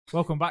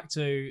Welcome back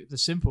to the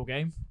simple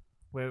game.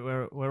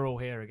 We're all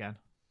here again.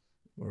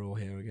 We're all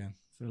here again.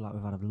 I feel like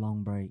we've had a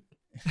long break.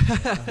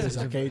 It's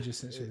like ages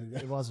since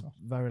It was a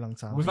very long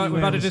time. We've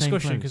had a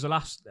discussion because the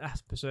last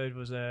episode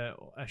was a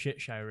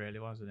shit show, really,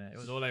 wasn't it? It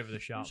was all over the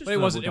shop. But it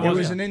wasn't. It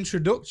was an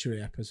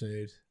introductory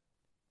episode.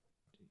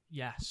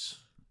 Yes.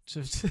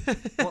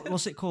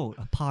 What's it called?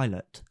 A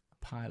pilot.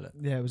 Pilot.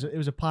 Yeah, it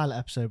was a pilot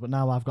episode, but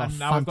now I've got And a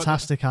now we've got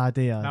fantastic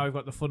idea. Now we've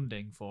got the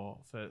funding for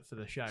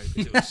the show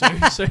because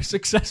it was so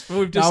successful.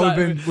 We've just Now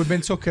we've been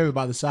took over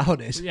by the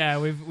Saudis. Yeah,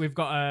 we've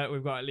got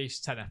at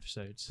least 10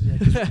 episodes. Yeah,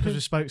 because we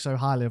spoke so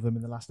highly of them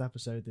in the last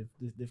episode.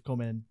 They've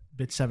come in and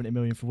bid 70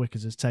 million for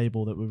Wickers'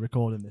 table that we're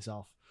recording this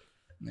off.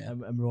 Yeah.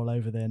 And we're all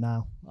over there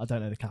now. I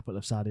don't know the capital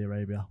of Saudi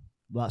Arabia,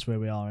 but that's where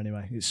we are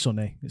anyway. It's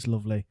sunny. It's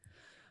lovely.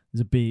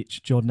 There's a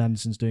beach. Jordan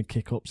Henderson's doing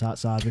kick-ups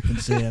outside. We can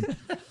see him.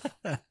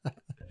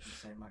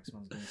 St.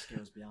 Maximan's doing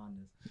skills behind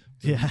us.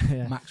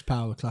 Yeah. Max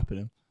Power clapping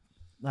him.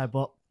 No,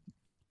 but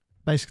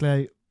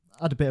basically,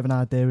 I had a bit of an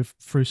idea. We've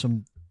threw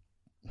some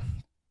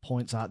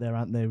points out there,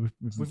 haven't they?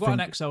 We've got an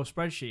Excel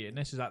spreadsheet, and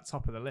this is at the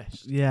top of the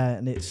list. Yeah,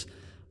 and it's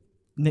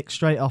nicked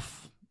straight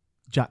off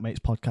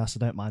Jackmate's podcast.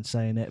 I don't mind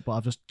saying it, but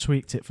I've just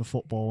tweaked it for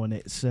football, and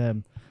it's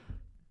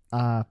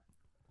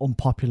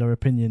Unpopular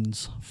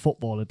Opinions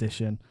Football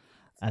Edition.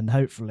 And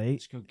hopefully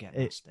It could get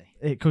nasty.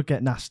 It could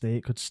get nasty.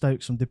 It could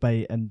stoke some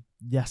debate. And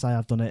yes, I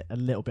have done it a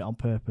little bit on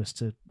purpose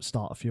to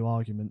start a few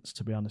arguments,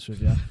 to be honest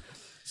with you.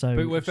 So,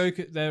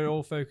 But they're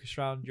all focused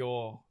around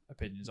your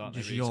opinions, aren't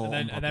they? Just Reece? your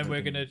and then we're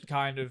unpopular going to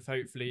kind of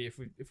hopefully, if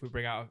we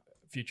bring out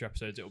future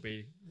episodes, it'll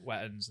be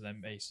Wettons and then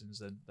Mason's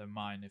then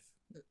mine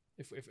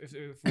if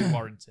we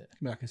warrant it. It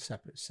can be like a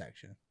separate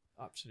section.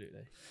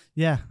 Absolutely.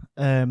 yeah.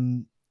 Go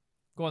on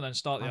then,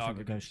 start the I think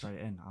we argument. go straight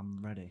in.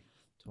 I'm ready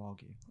to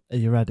argue. Are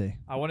you ready?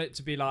 I want it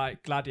to be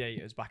like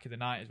gladiators back in the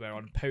 90s where we're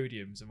on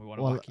podiums and we want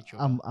to whack each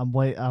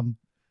other.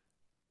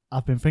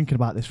 I've been thinking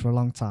about this for a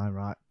long time,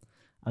 right?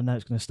 I know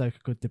it's going to stoke a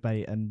good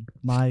debate. And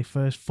my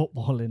first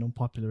footballing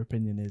unpopular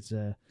opinion is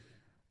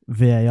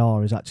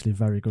VAR is actually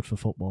very good for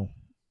football.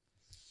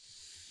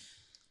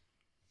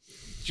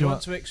 Do you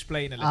want to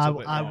explain a little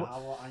bit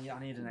more? I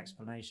need an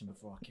explanation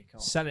before I kick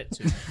off. Sell it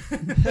to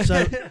me.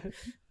 So,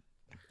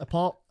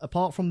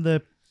 apart from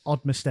the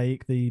odd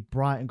mistake, the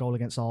Brighton goal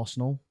against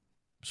Arsenal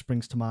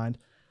springs to mind.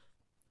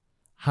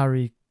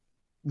 Harry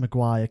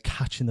Maguire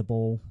catching the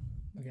ball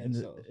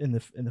in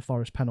the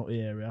Forest penalty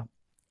area.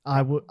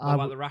 What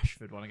about the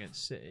Rashford one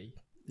against City?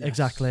 Yes.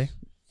 Exactly,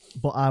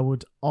 but I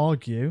would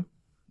argue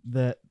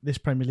that this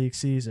Premier League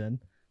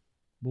season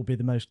will be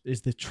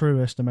the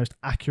truest and most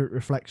accurate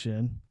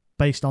reflection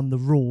based on the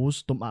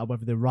rules. Don't matter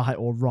whether they're right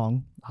or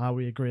wrong. How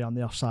we agree on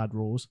the offside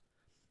rules.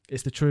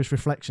 It's the truest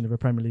reflection of a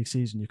Premier League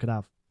season you could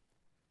have.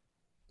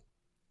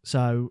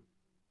 So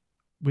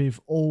we've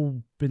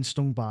all been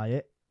stung by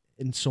it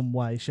in some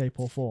way, shape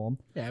or form.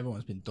 Yeah,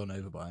 everyone's been done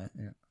over by it.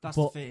 Yeah. That's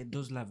the thing. It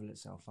does level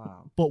itself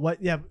out. But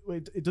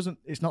it doesn't.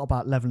 It's not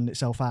about leveling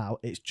itself out.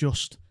 It's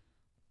just,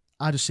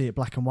 I just see it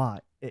black and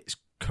white. It's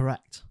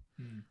correct.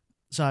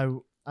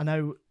 So I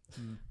know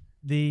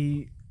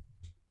the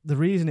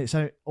reason it's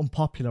so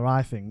unpopular,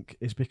 I think,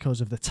 is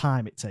because of the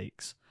time it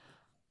takes.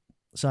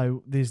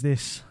 So there's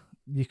this.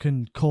 You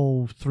can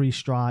call 3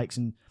 strikes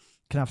and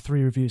can have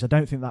 3 reviews. I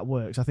don't think that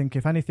works. I think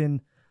if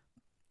anything,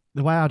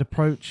 the way I'd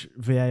approach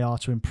VAR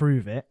to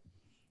improve it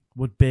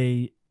would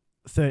be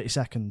 30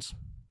 seconds.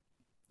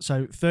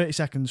 So 30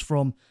 seconds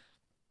from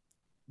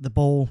the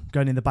ball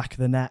going in the back of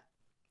the net,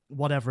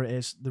 whatever it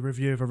is, the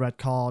review of a red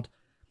card.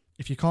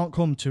 If you can't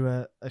come to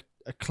a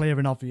clear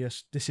and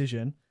obvious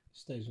decision,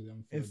 Stays with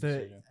them.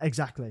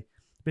 Exactly,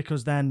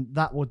 because then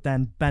that would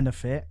then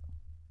benefit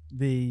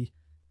the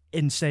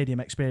in-stadium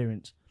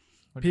experience.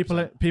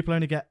 100%. People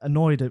only get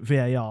annoyed at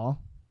VAR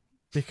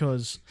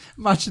because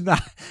Imagine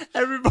that.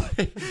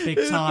 Everybody. Big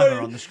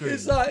timer on the screen.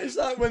 It's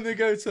like when they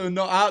go to a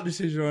not out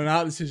decision or an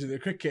out decision in the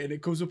cricket and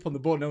it comes up on the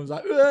board and everyone's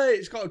like, "Hey,"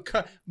 it's got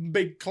a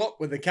big clock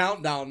with a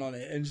countdown on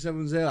it and just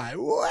everyone's there like,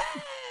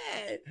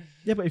 "Way!"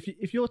 Yeah, but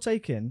if you're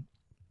taking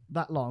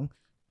that long.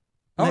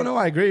 Oh no,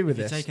 I agree with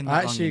If this. you're taking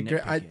I that actually long,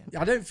 agree.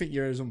 you're I don't think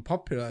you're as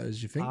unpopular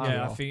as you think. you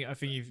Yeah, are. I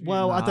think you've.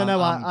 Well, I don't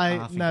know. I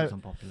think no. it's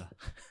unpopular.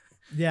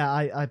 Yeah,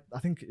 I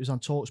think it was on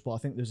TalkSport. I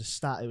think there was a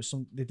stat. It was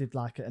they did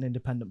like an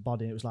independent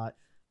body. It was like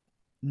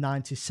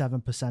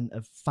 97%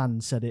 of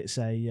fans said it's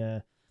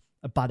a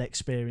bad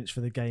experience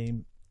for the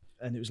game,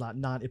 and it was like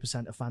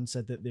 90% of fans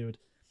said that they would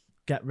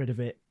get rid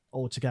of it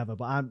altogether.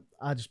 But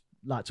I just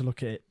like to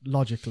look at it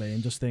logically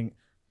and just think,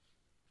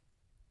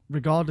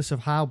 regardless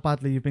of how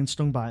badly you've been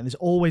stung by it, and there's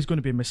always going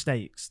to be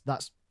mistakes.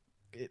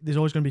 There's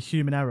always going to be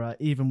human error,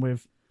 even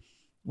with.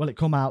 Well, it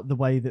come out the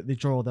way that they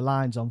draw the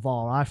lines on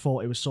VAR. I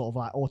thought it was sort of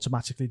like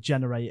automatically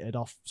generated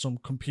off some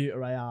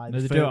computer AI.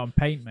 No, they do it on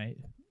Paint, mate.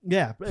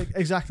 Yeah,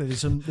 exactly. There's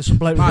some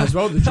bloke. Might as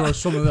well they draw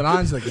some of the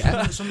lines they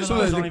get. Some of the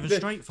lines aren't even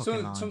straight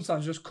fucking lines.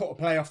 Sometimes just cut a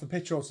play off the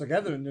pitch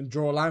altogether and then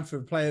draw a line for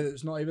a player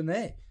that's not even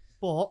there.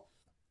 But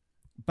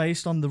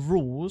based on the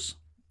rules,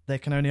 they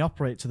can only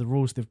operate to the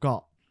rules they've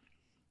got.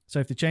 So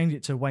if they change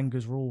it to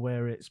Wenger's rule,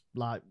 where it's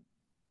like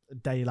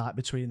daylight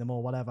between them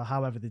or whatever,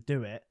 however they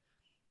do it,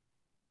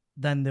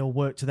 then they'll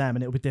work to them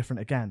and it'll be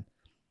different again.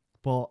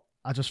 But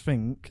I just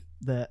think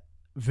that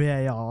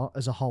VAR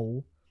as a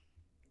whole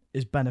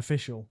is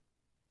beneficial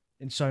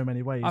in so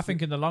many ways. I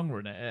think in the long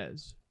run it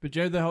is. But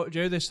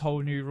this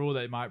whole new rule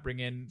they might bring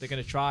in, they're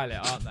going to trial it,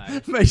 aren't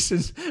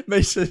they?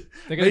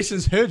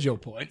 Mason's heard your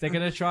point. They're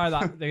going to try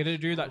that. They're going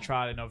to do that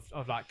trialing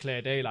of like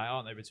clear daylight,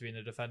 aren't they, between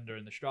the defender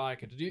and the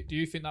striker? Do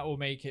you think that will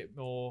make it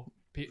more?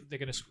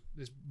 There's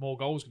more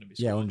goals going to be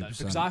scored then? 100%.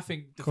 Because I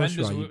think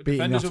Defenders will be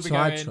going.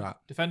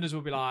 Defenders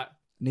will be like,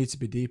 Need to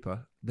be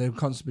deeper. They're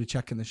constantly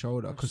checking the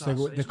shoulder because they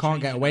Precisely.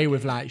 can't get away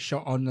with like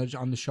shot on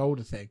the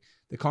shoulder thing.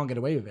 They can't get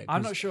away with it.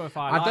 I'm not sure if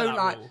I don't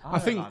that rule.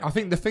 I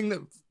think the thing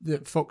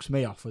that fucks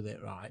me off with it,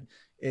 right,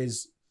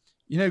 is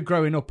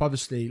growing up,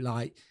 obviously,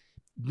 like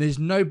there's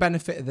no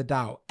benefit of the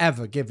doubt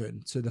ever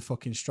given to the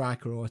fucking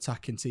striker or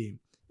attacking team,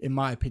 in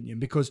my opinion,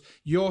 because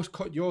you're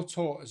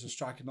taught as a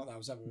striker. Not that I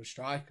was ever a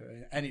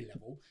striker at any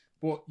level,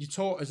 but you're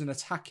taught as an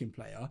attacking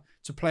player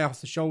to play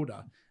off the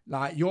shoulder.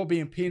 Like you're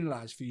being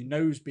penalised for your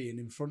nose being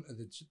in front of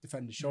the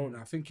defender's shoulder.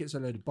 I think it's a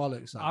load of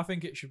bollocks. I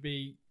think it should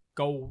be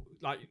goal,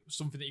 like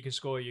something that you can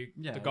score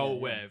the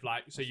goal with,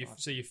 like so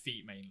your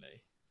feet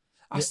mainly.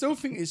 I still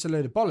think it's a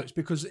load of bollocks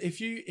because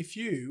if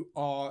you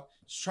are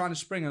trying to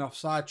spring an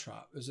offside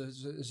trap as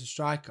a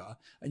striker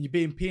and you're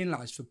being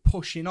penalised for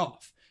pushing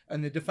off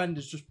and the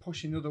defender's just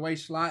pushing the other way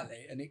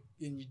slightly and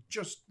you're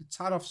just a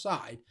tad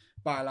offside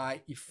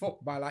by your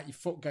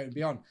foot going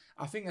beyond,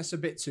 I think that's a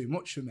bit too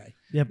much for me.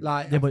 Yeah,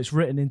 but it's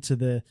written into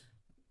the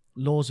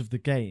laws of the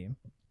game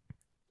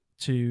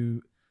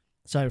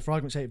so for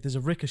argument's sake, if there's a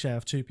ricochet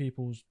of two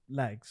people's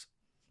legs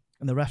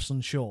and the ref's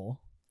unsure,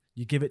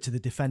 you give it to the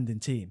defending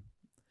team.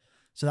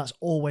 So that's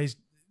always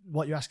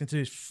what you're asking to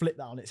do is flip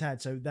that on its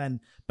head. So then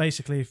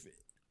basically if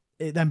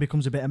it then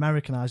becomes a bit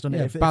Americanized, doesn't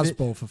it?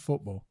 Baseball for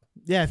football.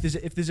 Yeah, if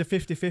there's a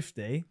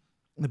 50-50,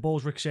 the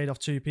ball's ricocheted off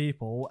two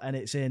people and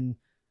it's in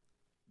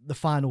the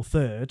final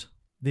third,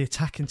 the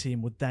attacking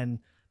team would then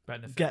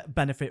get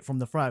benefit from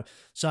the throw.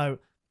 So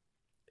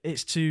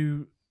it's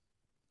to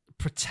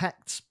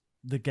protect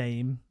the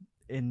game,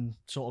 in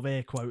sort of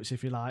air quotes,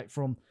 if you like,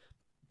 from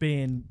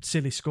being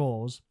silly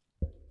scores.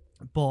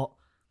 But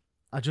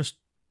I just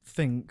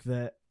think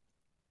that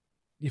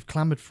you've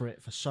clamoured for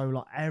it for so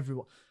long.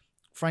 Everyone,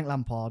 Frank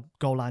Lampard,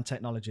 goal line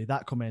technology,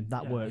 that come in,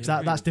 that works.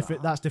 That's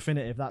different. That's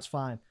definitive. That's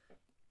fine.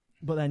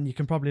 But then you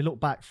can probably look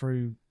back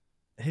through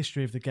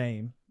history of the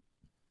game.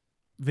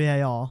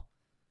 VAR,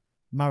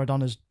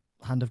 Maradona's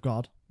hand of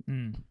God.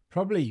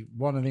 Probably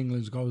one of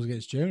England's goals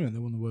against Germany when they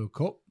won the World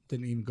Cup.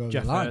 Didn't even go over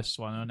the line. First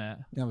one, wasn't it?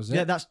 That was it.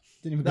 Yeah, that's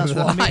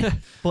what I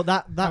mean. But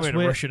that's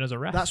where Russian as a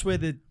ref. That's where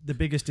the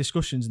biggest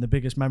discussions and the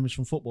biggest memories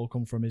from football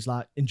come from, is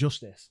like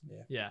injustice.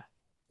 Yeah.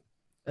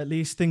 At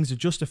least things are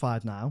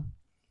justified now.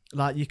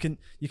 Like you can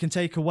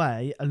take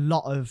away a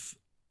lot of,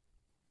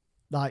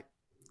 like,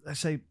 let's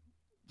say,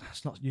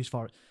 it's not used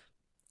for it.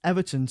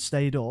 Everton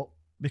stayed up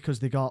because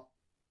they got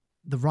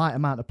the right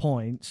amount of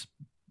points,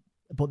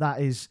 but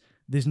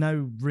there's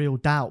no real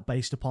doubt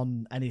based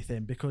upon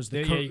anything because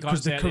you can't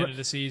say at the end of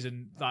the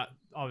season that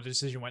the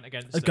decision went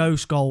against a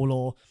ghost goal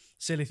or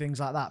silly things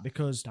like that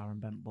because Darren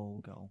Bent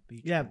ball goal.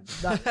 That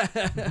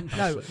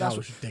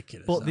was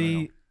ridiculous. But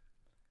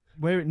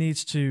where it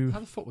needs to. How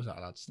the fuck was that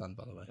allowed to stand,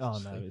 by the way? Oh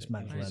no, it's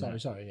mental.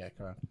 Sorry, yeah,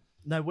 go on.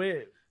 No,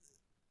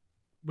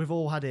 we've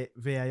all had it.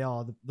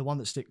 VAR. The one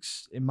that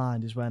sticks in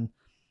mind is when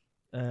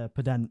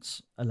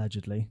Podence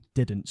allegedly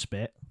didn't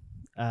spit.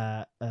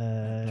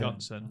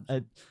 Johnson.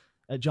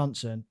 At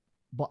Johnson,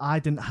 but I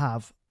didn't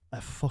have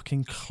a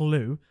fucking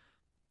clue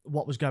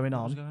what was going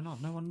on.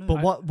 No one knew.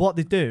 But what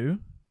they do,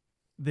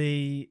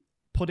 they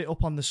put it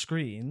up on the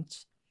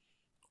screens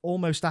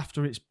almost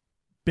after it's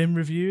been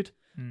reviewed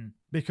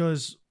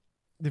because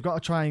they've got to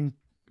try and,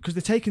 because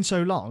they're taking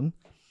so long,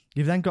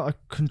 you've then got to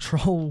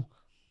control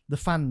the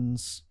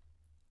fans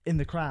in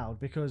the crowd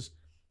because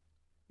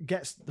it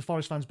gets the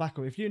Forest fans back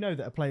up. If you know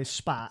that a player's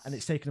spat and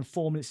it's taken them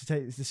 4 minutes to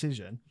take this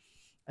decision,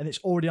 and it's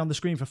already on the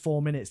screen for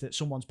 4 minutes that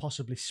someone's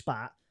possibly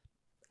spat,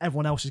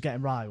 everyone else is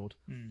getting riled.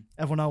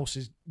 Everyone else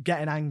is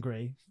getting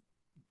angry,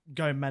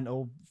 going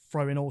mental,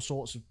 throwing all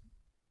sorts of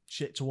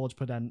shit towards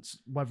Podence,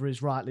 whether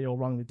he's rightly or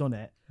wrongly done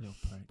it.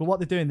 But what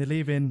they're doing, they're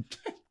leaving...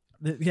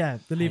 I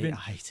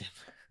hate him.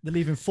 They're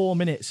leaving 4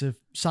 minutes of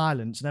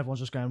silence and everyone's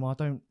just going, well, I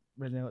don't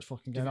really know what's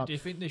fucking going on. Do you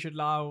think they should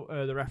allow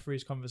the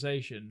referee's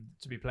conversation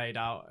to be played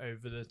out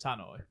over the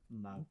tannoy?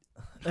 No.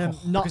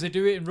 Because they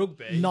do it in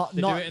rugby. They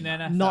do it in the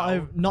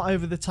NFL. Not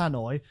over the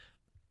tannoy.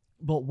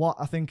 But what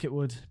I think it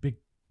would be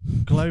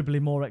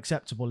globally more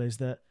acceptable is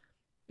that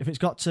if it's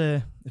got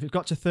to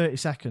 30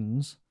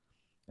 seconds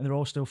and they're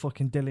all still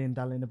fucking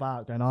dilly-dallying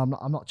about, going,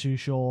 I'm not too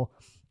sure.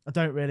 I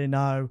don't really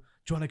know.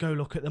 Do you want to go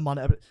look at the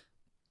monitor?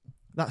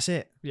 That's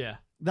it. Yeah.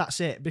 That's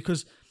it.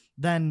 Because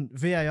then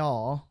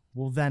VAR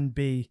will then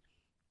be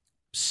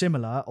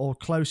similar or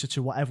closer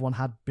to what everyone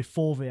had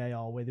before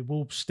VAR, where there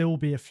will still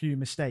be a few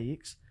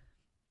mistakes,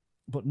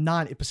 but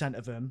 90%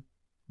 of them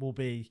will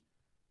be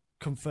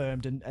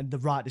confirmed and the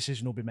right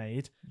decision will be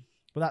made.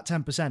 But that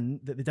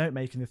 10% that they don't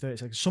make in the 30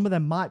 seconds, some of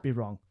them might be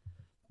wrong.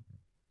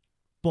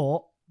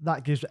 But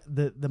that gives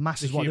the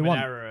masses what they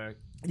want. Error,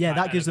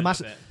 That gives the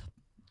masses.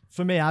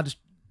 For me,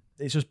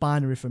 it's just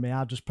binary for me.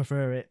 I just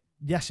prefer it.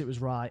 Yes, it was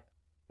right,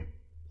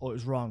 or it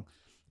was wrong,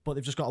 but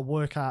they've just got to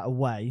work out a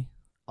way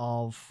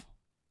of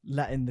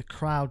letting the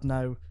crowd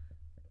know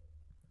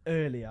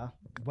earlier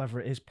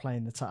whether it is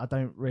playing the. I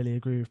don't really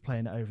agree with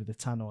playing it over the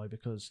tannoy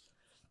because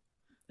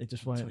it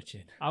just won't.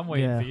 Twitching. I'm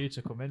waiting for you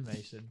to come in,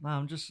 Mason. No,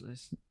 I'm just.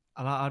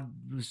 I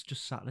was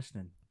just sat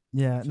listening.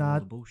 Yeah, no,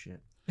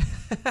 bullshit.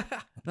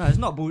 No, it's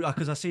not bullshit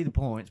because I see the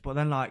points, but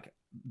then like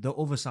the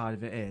other side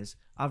of it is,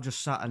 I've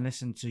just sat and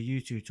listened to you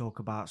two talk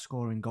about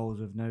scoring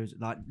goals with nose.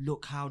 Like,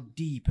 look how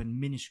deep and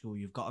minuscule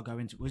you've got to go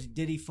into.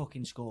 Did he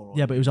fucking score?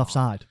 Yeah, but he was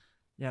offside.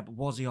 Yeah, but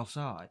was he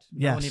offside?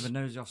 Yes. No one even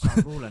knows the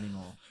offside rule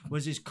anymore.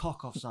 Was his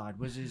cock offside?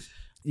 Was his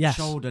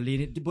shoulder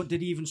leaning? But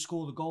did he even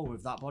score the goal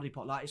with that body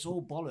part? Like, it's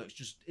all bollocks.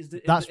 Just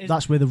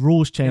that's where the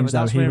rules changed.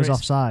 Though he was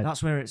offside.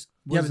 That's where it's.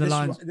 Was the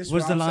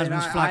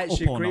linesman's flag I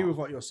actually up or agree not? with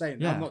what you're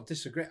saying. Yeah. I'm not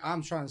disagreeing.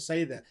 I'm trying to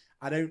say that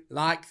I don't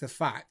like the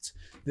fact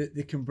that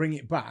they can bring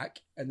it back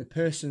and the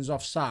person's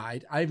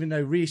offside. Even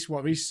though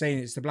what Reece is saying,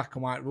 it's the black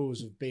and white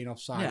rules of being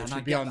offside.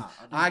 Yeah, and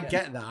I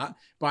get that,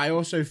 but I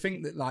also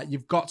think that like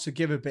you've got to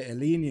give a bit of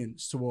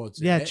lenience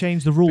towards it. Yeah,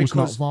 change the rules,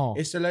 not because VAR.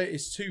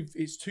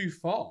 It's too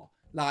far.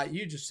 Like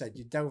you just said,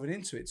 you're delving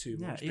into it too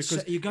much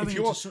because you're going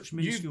into such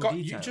minuscule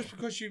detail. Just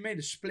because you made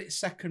a split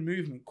second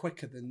movement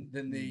quicker than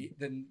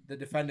the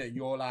defender,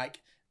 you're like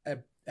a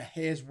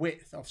hair's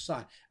width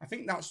offside. I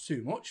think that's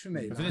too much for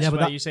me. I think this is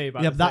what you say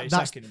about the 30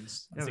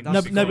 seconds.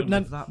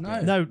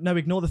 No,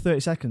 ignore the 30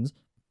 seconds.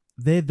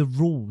 They're the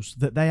rules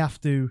that they have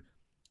to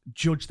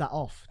judge that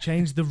off.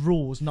 Change the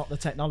rules, not the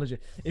technology.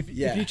 If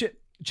you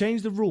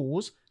change the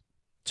rules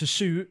to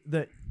suit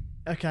that,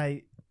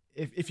 okay,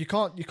 if you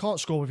can't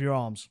score with your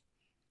arms.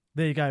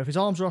 There you go. If his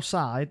arms are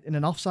offside, in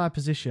an offside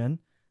position,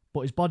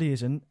 but his body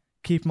isn't,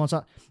 keep him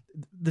onside.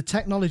 The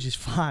technology's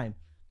fine.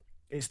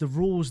 It's the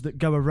rules that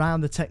go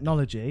around the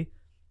technology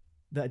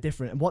that are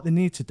different. And what they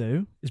need to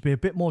do is be a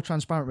bit more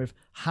transparent with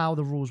how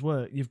the rules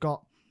work. You've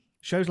got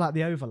shows like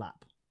The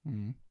Overlap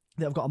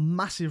that have got a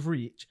massive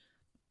reach.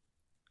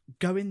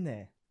 Go in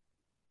there.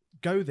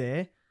 Go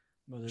there.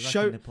 Well, they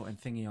reckon they're putting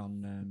thingy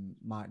on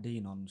Mike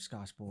Dean on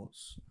Sky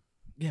Sports.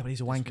 Yeah, but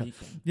he's a wanker.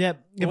 Weekend. Yeah,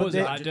 but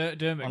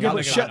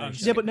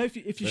no.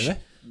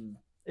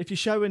 If you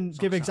show and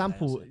give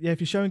examples, if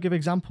you show and give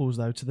examples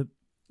though to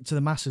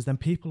the masses, then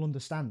people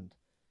understand.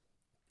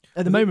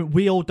 At the moment,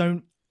 we all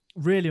don't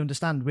really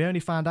understand. We only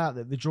found out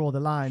that they draw the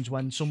lines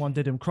when someone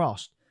did them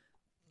crossed.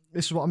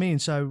 This is what I mean.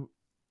 So,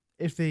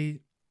 if they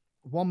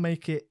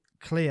make it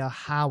clear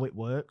how it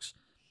works,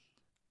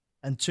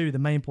 and two, the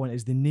main point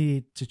is they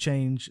need to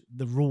change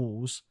the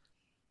rules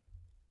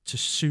to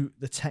suit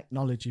the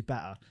technology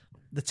better.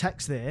 The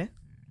tech's there.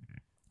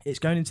 It's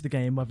going into the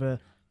game, whether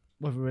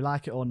we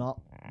like it or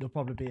not. There'll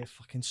probably be a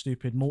fucking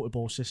stupid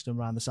multi-ball system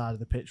around the side of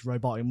the pitch,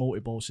 robotic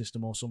multi-ball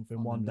system or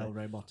something one day.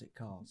 Robotic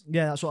cars.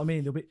 Yeah, that's what I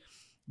mean.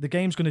 The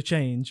game's going to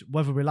change,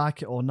 whether we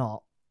like it or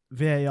not.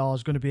 VAR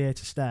is going to be here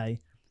to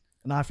stay,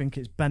 and I think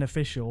it's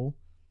beneficial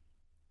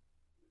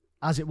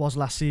as it was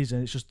last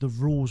season. It's just the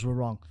rules were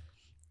wrong,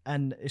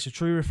 and it's a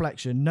true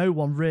reflection. No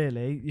one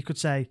really. You could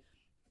say,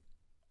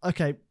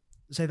 okay,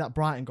 say that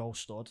Brighton goal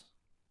stood.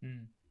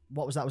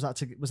 What was that? Was that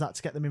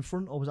to get them in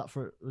front, or was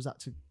that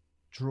to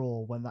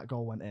draw when that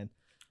goal went in?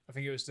 I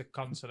think it was the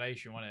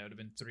consolation one. It would have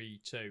been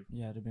 3-2.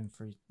 Yeah, it'd have been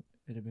 3.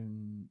 It'd have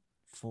been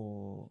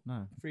 4.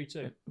 No,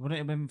 3-2. Wouldn't it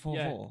have been 4-4?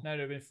 Yeah, no, it'd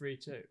have been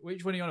 3-2.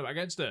 Which one are you on about?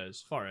 Against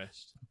us,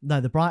 Forest.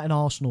 No, the Brighton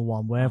Arsenal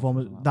one, where everyone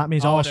was. That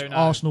means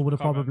Arsenal would have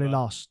probably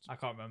lost. I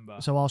can't remember.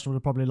 So Arsenal would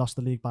have probably lost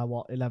the league by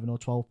 11 or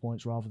 12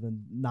 points rather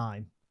than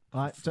 9.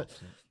 Right? So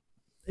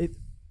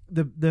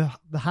the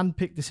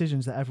hand-picked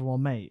decisions that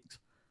everyone makes,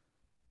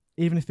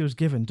 even if it was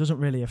given, doesn't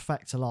really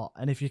affect a lot.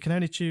 And if you can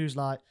only choose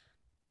like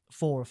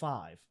 4 or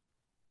 5,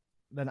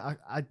 then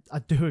I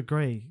do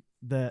agree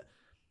that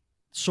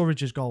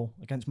Surridge's goal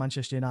against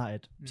Manchester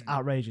United was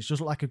outrageous.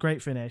 Just looked like a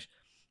great finish,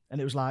 and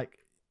it was like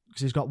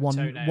because he's got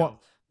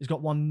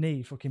one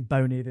knee fucking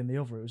bonier than the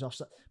other. It was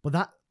offset,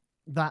 but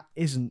that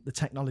isn't the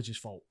technology's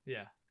fault.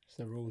 Yeah, it's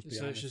the rules.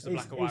 So it's just the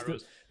black and white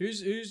rules.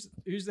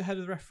 Who's the head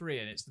of the referee?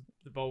 And it's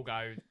the bald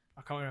guy.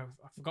 I can't remember.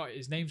 I forgot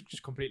his name's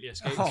just completely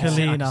escaped.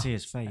 Kalina. I can see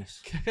his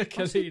face.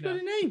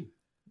 Kalina. name?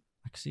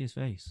 I can see his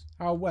face.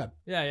 Howard Webb.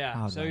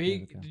 Yeah. So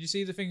did you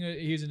see the thing that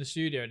he was in the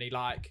studio and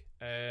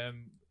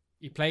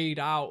he played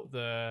out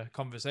the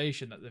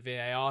conversation that the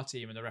VAR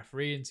team and the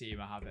refereeing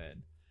team are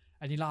having,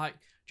 and you're like,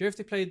 do you know if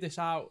they played this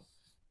out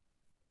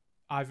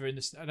either in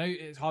the? I know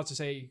it's hard to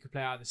say you could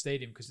play it out in the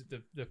stadium because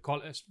the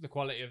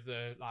quality of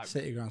the like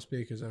City ground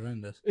speakers are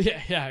horrendous.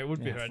 Yeah, it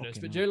would be horrendous.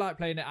 But do you like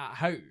playing it at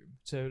home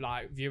to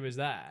like viewers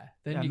there?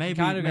 Then you maybe,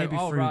 can kind of maybe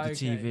go, through right,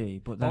 the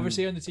TV, but then,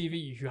 obviously on the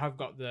TV you have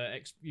got the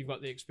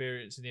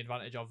experience and the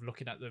advantage of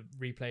looking at the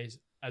replays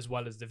as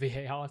well as the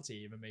VAR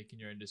team and making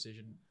your own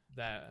decision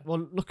there.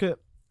 Well, look at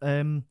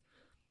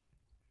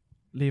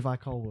Levi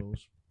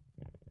Colwell's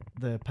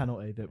the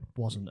penalty that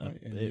wasn't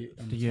the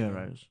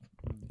Euros.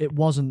 It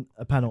wasn't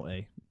a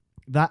penalty.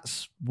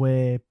 That's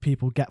where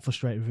people get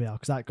frustrated with VR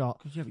because that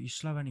got. But you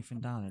slow anything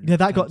down.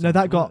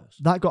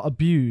 That got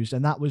abused,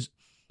 and that was,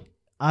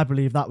 I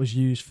believe, that was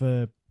used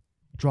for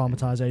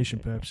dramatization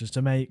purposes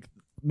to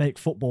make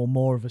football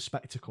more of a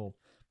spectacle.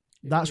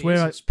 That's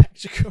where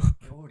spectacle.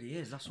 It already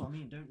is. That's what I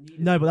mean. Don't need.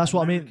 No, but that's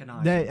what I mean.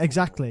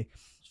 Exactly.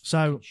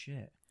 So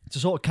shit. To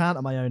sort of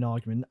counter my own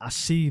argument, I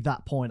see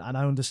that point and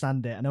I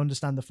understand it and I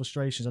understand the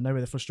frustrations. I know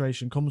where the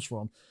frustration comes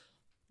from.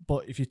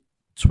 But if you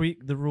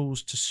tweak the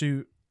rules to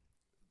suit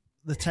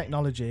the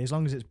technology, as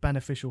long as it's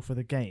beneficial for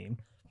the game,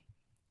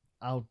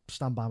 I'll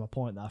stand by my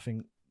point that I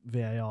think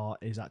VAR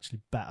is actually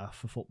better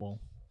for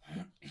football.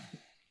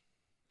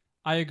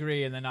 I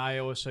agree, and then I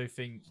also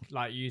think,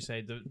 like you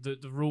say, the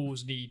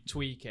rules need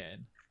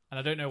tweaking, and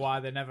I don't know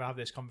why they never have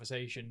this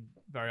conversation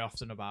very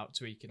often about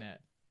tweaking it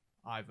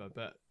either.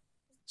 But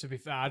to be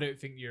fair, I don't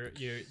think your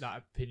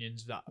that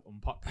opinion's that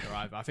unpopular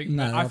either. I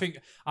think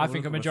I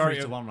think a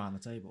majority of one round the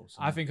table.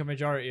 So. I think a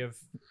majority of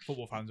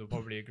football fans will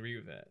probably agree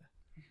with it.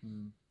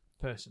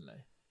 Personally,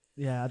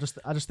 yeah, I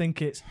just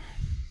think it's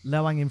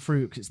low hanging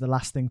fruit because it's the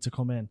last thing to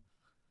come in.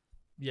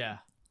 Yeah.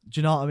 Do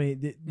you know what I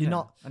mean? You're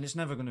not, and it's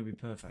never going to be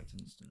perfect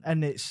instantly.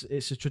 And it's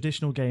a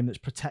traditional game that's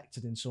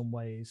protected in some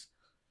ways,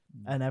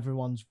 and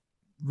everyone's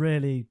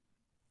really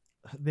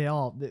they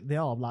are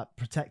like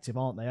protective,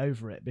 aren't they,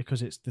 over it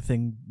because it's the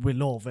thing we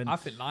love. And I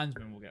think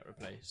linesmen will get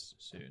replaced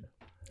soon.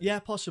 Yeah,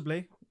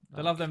 possibly.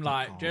 They'll have them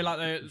like do you like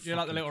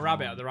the little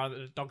rabbit at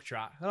the dog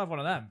track? They'll have one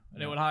of them,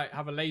 and it will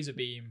have a laser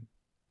beam.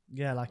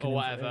 Yeah, like or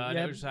whatever.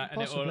 Yeah,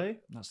 possibly.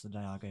 That's the day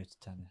I go to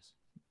tennis.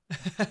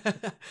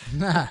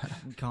 Nah,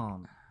 you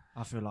can't.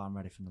 I feel like I'm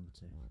ready for number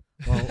 2.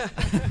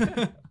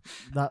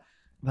 Well,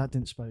 that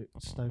didn't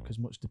stoke as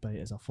much debate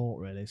as I thought,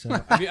 really. So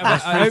that's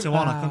 3-1.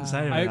 I couldn't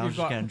say it. I was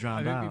just getting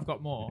drowned out. We've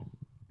got more.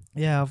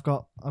 Yeah, I've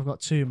got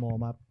 2 more.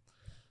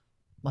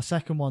 My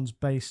second one's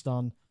based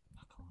on.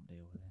 I can't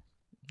deal with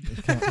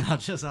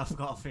it. I've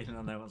got a feeling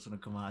I know what's going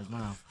to come out of his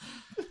mouth.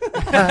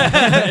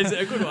 Is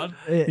it a good one?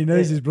 He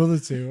knows his brother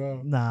too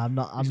well. Nah, I'm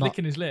not. He's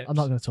licking his lips. I'm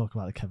not going to talk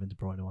about the Kevin De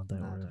Bruyne one.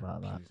 Don't worry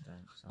about that.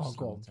 Oh,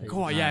 go on.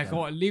 Go on, yeah, go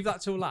on. Leave that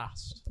till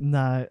last.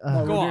 No,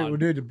 we'll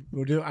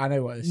do. I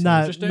know what this is.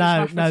 No, Just don't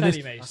no.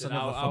 Mason. That's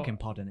another fucking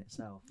pod in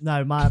itself.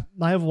 No, my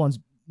other one's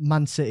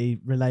Man City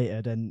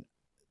related, and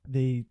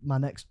my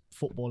next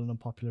football and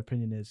unpopular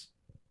opinion is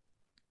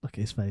look at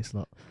his face.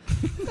 Look.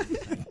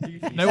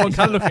 No one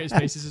can look at his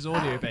face. This is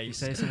audio based.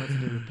 You say something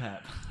to do with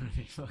Pep.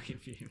 Fucking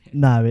fuming.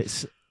 No,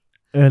 it's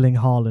Erling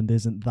Haaland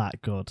isn't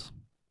that good.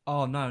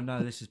 Oh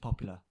no, this is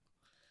popular.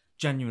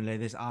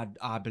 Genuinely,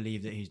 I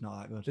believe that he's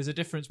not that good. There's a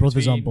difference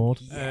Brothers between on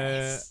board.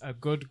 A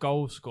good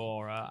goal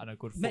scorer and a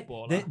good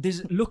footballer.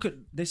 Look at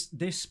this.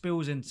 This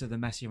spills into the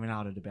Messi and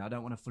Ronaldo debate. I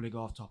don't want to fully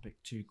go off topic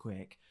too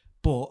quick,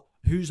 but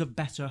who's a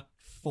better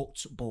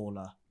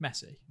footballer?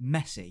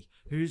 Messi.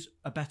 Who's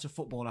a better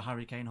footballer?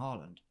 Harry Kane,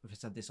 Haaland. If I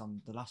said this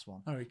on the last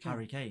one,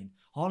 Harry Kane.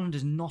 Haaland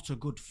is not a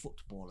good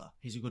footballer.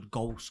 He's a good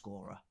goal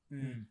scorer.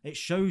 It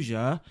shows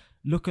you.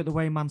 Look at the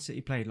way Man City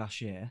played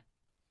last year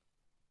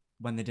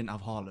when they didn't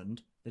have Haaland.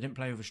 They didn't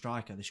play with a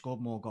striker. They scored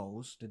more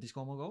goals. Did they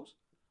score more goals?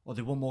 Or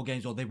they won more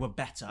games, or they were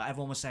better.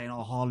 Everyone was saying,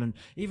 oh, Haaland.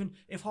 Even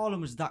if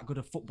Haaland was that good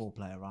a football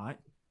player, right?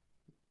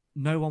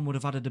 No one would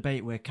have had a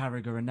debate where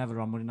Carragher and Never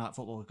on Monday Night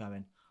Football were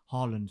going,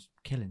 Haaland's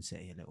killing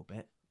City a little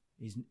bit.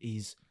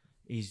 He's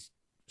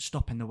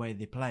stopping the way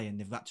they play, and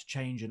they've got to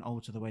change and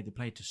alter the way they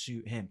play to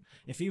suit him.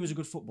 If he was a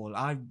good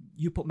footballer,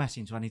 you put Messi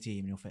into any team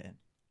and he'll fit in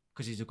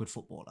because he's a good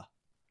footballer.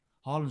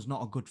 Haaland's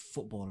not a good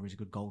footballer. He's a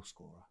good goal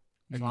scorer.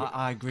 So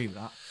I agree with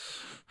that,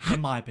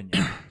 in my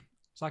opinion.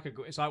 It's like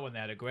when they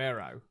had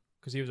Aguero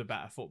because he was a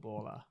better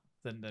footballer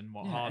than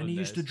what Haaland and he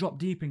used is. to drop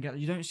deep and get.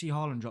 You don't see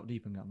Haaland drop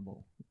deep and get the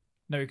ball.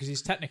 No, because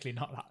he's technically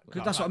not that.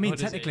 Because that's what I mean.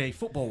 Technically,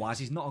 football-wise,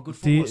 he's not a good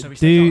footballer. So he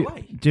steps out of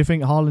the way. Do you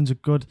think Haaland's a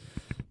good?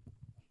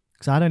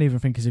 Because I don't even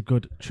think he's a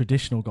good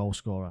traditional goal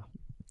scorer.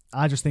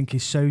 I just think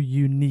he's so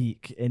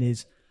unique in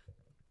his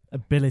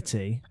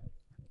ability.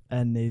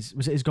 And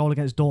was it his goal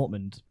against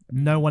Dortmund?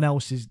 No one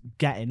else is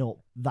getting up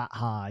that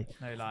high.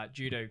 No, like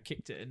Judo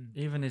kicked it in.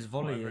 Even his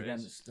volley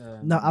against.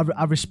 No,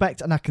 I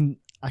respect and I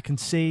can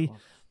see,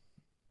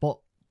 but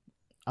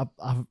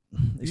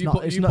it's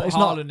not. It's not. It's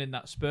Haaland not in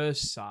that Spurs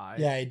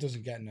side. Yeah, he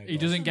doesn't get He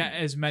doesn't get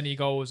as many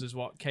goals as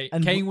what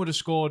Kane would have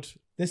scored.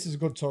 This is a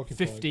good talking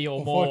 50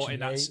 or more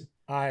in that.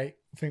 I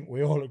think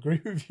we all agree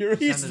with your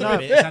reason. No,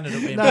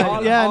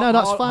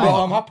 that's fine.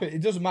 Well, I'm happy.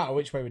 It doesn't matter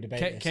which way we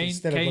debate this.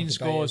 Kane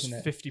scores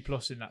 50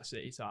 plus in that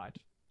City side.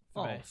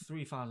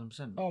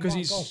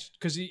 3,000%.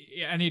 Because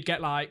he'd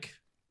get like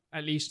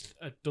at least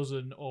a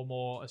dozen or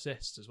more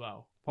assists as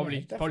well.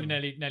 Probably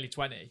nearly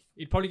 20.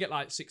 He'd probably get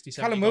like 60,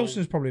 70 Callum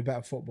Wilson's probably a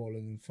better footballer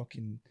than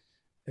fucking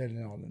Erling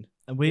Haaland.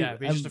 And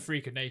but he's just a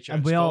freak of nature.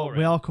 And we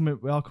are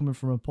coming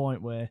from a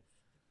point where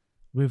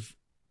we've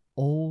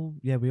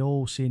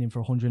all seen him for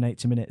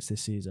 180 minutes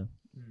this season.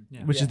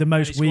 Which is the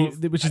most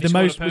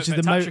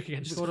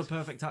he scored a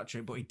perfect hat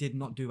trick, but he did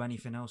not do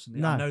anything else.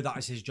 I know that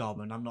is his job,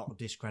 and I'm not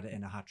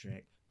discrediting a hat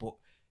trick, but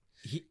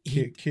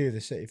Cue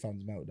the City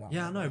fans meltdown.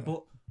 Yeah, I know,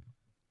 but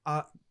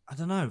I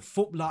don't know.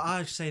 Like,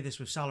 I say this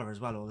with Salah as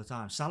well all the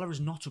time. Salah is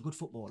not a good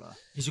footballer.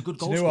 He's a good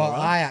goal scorer. What?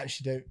 I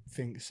actually don't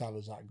think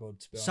Salah's that good,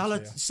 to be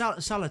honest with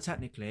you. Salah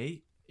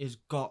technically has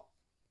got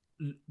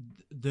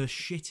the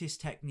shittest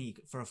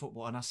technique for a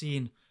footballer. And I've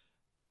seen,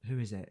 who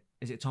is it?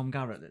 Is it Tom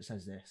Garrett that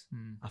says this?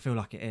 I feel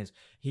like it is.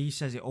 He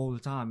says it all the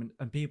time.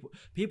 And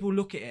people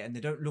look at it and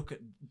they don't look at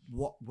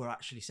what we're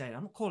actually saying.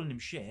 I'm not calling him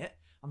shit.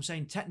 I'm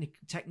saying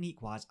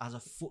technique-wise, as a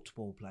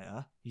football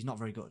player, he's not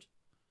very good.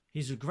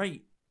 He's a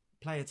great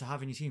player to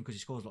have in your team because he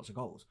scores lots of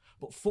goals.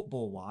 But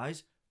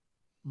football-wise,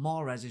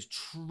 Mahrez is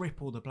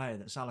triple the player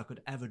that Salah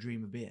could ever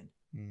dream of being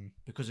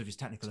because of his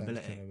technical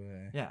ability.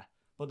 Yeah,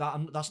 but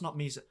that's not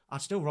me.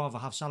 I'd still rather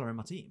have Salah in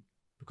my team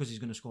because he's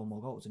going to score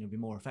more goals and he'll be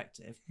more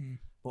effective.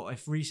 But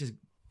if Reece is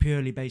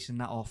purely basing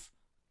that off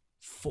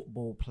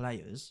football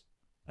players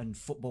and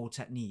football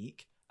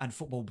technique and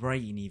football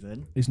brain,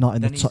 even he's not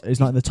in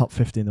the top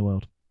 50 in the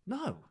world.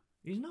 No,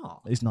 he's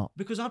not. He's not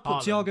because I'd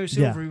put Thiago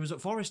Silva, who was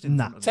at Forest, in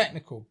front of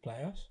technical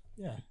players.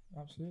 Yeah,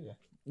 absolutely.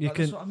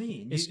 That's what I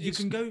mean. You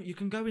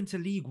can go into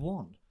League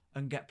One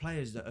and get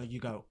players that you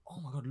go,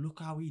 oh my god, look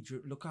how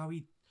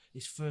he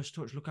his first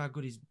touch, look how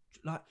good he's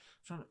like.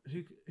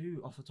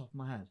 Who off the top of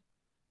my head?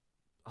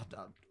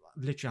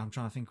 Literally, I'm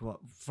trying to think of what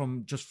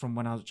from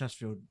when I was at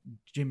Chesterfield.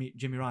 Jimmy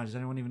Ryan. Does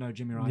anyone even know who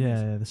Jimmy Ryan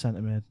is? Yeah, the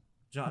centre mid.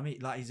 Do you know what I mean?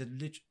 Like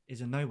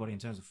he's a nobody in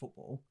terms of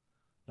football,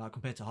 like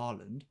compared to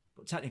Haaland.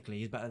 But technically,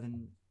 he's better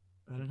than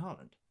Erling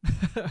Haaland.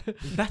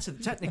 He's better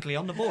technically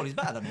on the ball. He's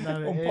better than him.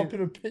 No,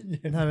 unpopular opinion.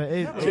 No, it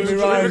is. Jimmy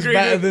Ryan's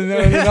better than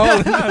Erling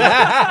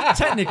Haaland.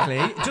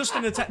 Technically, just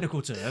in a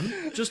technical term,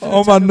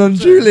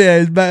 Julia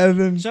is better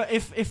than. So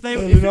if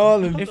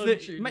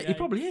Haaland, mate, he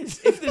probably is.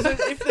 If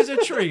there's a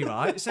tree,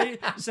 right? Say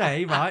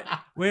right,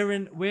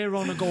 we're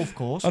on a golf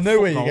course. I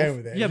know where you're going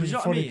with it. Yeah, but you know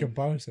what I mean?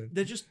 Comparison.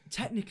 They're just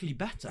technically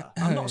better.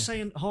 I'm not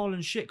saying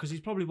Haaland shit because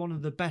he's probably one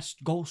of the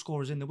best goal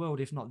scorers in the world,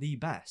 if not the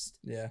best.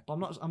 Yeah. But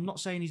I'm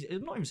not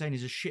even saying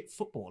he's a shit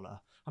footballer.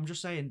 I'm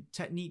just saying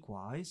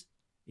technique-wise,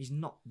 he's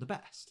not the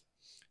best.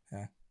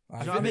 Yeah.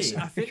 I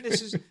think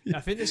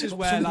this is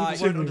where like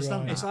won't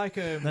understand it's like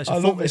You're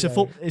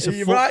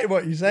right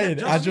what you're saying.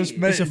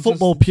 It's a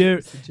football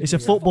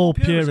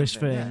purist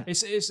thing. Yeah.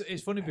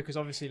 It's funny because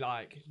obviously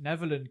like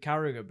Neville and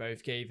Carragher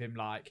both gave him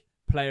like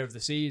player of the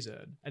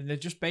season, and they're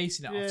just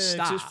basing it off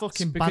stats. It's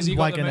fucking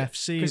bandwagon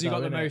FC because he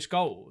got the most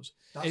goals.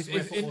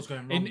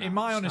 In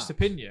my honest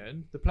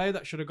opinion, the player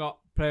that should have got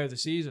player of the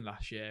season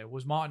last year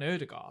was Martin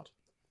Ødegaard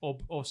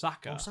or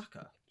Saka.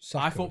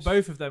 I thought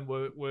both of them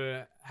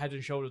were head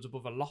and shoulders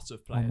above a lot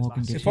of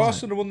players. If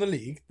Arsenal won the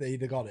league, they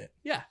either got it.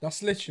 Yeah,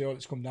 that's literally all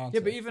it's come down to.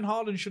 Yeah, but even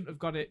Haaland shouldn't have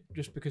got it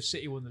just because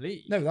City won the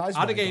league. No, that is.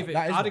 I'd have gave it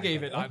like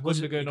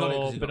Gundogan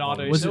or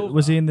Bernardo Silva.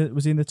 Was he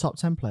in the top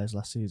 10 players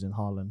last season,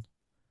 Haaland?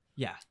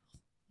 Yeah.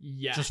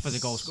 Yes. Just for the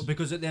goal score,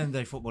 because at the end of the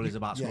day, football is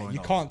about scoring. You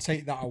goals. can't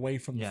take that away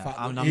from the fact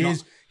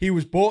that he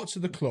was brought to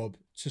the club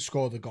to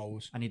score the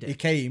goals, and he did. He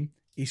came.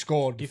 He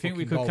scored. Do you think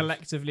we could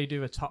collectively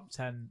do a top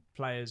 10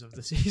 players of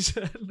the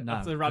season? No,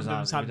 of the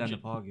random we'd end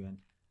up arguing.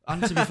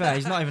 And to be fair,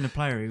 he's not even a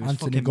player. He was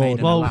Anthony fucking Gordon. made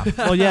in a lab.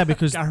 Well, yeah,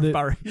 because Gareth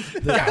Barry.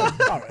 Gareth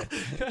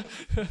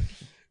Barry.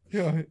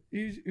 Yeah,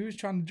 he was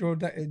trying to draw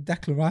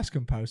Declan Rice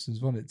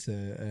comparisons, wasn't it,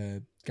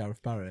 to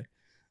Gareth Barry?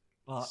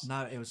 Well,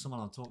 no, it was someone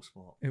on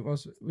TalkSport. It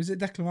was it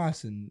Declan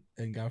Rice and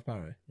Gareth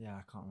Barry? Yeah,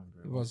 I can't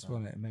remember. It was,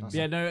 wasn't it? Maybe.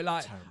 Yeah, no,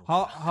 like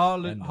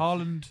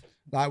Haaland.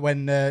 Like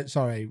when,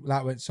 sorry,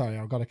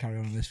 I've got to carry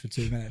on this for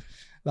 2 minutes.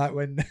 Like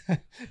when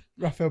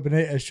Rafael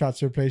Benitez tried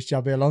to replace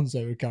Xabi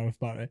Alonso with Gareth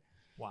Barry.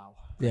 Wow.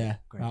 Yeah,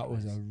 that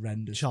was a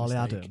horrendous Charlie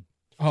mistake. Adam.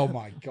 Oh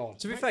my God.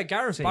 To be fair,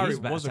 Gareth Barry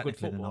was a good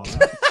footballer.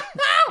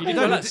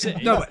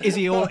 No, is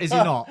he or is he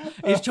not?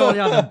 Is Charlie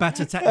Adam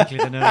better technically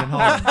than Erling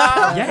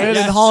Haaland?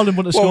 Erling Haaland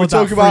wouldn't have scored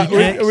that free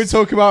kick. We're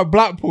talking about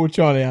Blackpool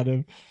Charlie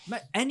Adam.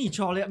 Mate,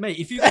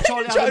 if you got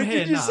Charlie Adam here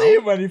now... Did you see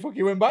him when he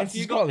fucking went back to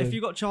Scotland? If you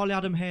got Charlie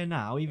Adam here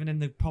now, even in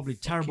the probably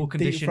terrible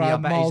condition I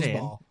bet he's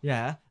in,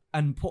 yeah,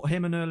 and put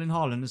him and Erling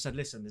Haaland and said,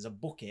 listen, there's a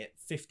bucket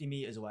 50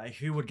 metres away,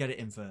 who would get it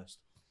in first?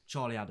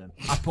 Charlie Adam.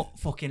 I'd put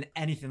fucking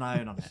anything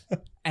I own on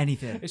it.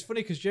 Anything. It's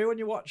funny because Joe, when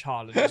you watch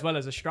Haaland as well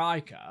as a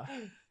striker,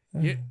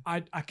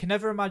 I can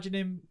never imagine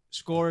him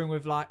scoring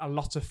with like a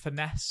lot of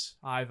finesse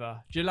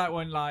either. Do you like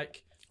when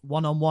like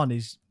one-on-one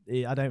is?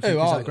 I don't think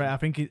he's that great. I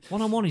think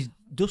one-on-one is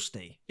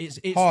dusty. It's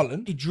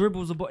Haaland. He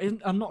dribbles the ball.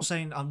 I'm not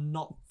saying I'm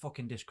not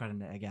fucking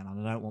discrediting it again,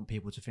 and I don't want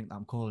people to think that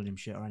I'm calling him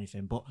shit or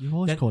anything. But you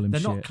always call him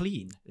shit. They're not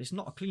clean. It's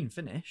not a clean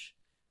finish.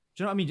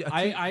 Do you know what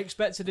I mean? I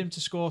expected him to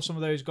score some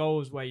of those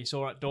goals where you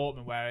saw at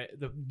Dortmund where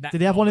the net.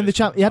 Did he have one in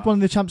the He had one in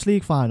the Champions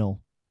League final.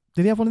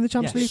 Did he have one in the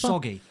Champions League final?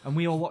 Soggy, and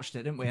we all watched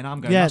it, didn't we? And I'm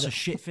going, that's a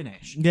shit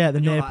finish. Yeah, the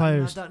near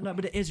post. No,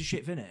 but it is a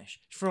shit finish.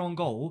 Throw on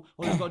goal.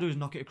 All you've got to do is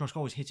knock it across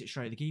goals, hit it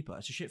straight at the keeper.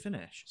 It's a shit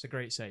finish. It's a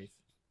great save.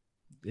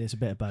 It's a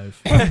bit of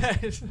both. I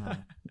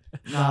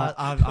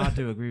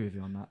do agree with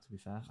you on that, to be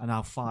fair. And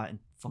I'll fight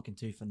fucking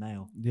tooth and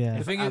nail.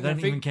 Yeah. I don't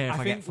even care if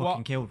I get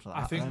fucking killed for that.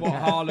 I think what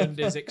Haaland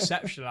is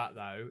exceptional at,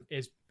 though,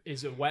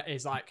 is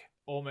like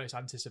almost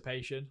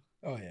anticipation.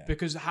 Oh yeah.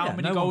 Because how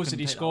many goals did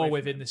he score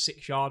within the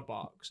 6-yard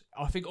box?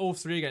 I think all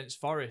 3 against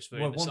Forest were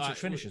one touch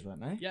finishes,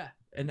 weren't they? Yeah.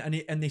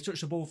 And they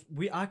touched the ball.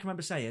 I can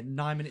remember saying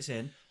 9 minutes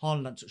in,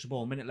 Haaland hadn't touched the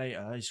ball. A minute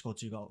later, he scored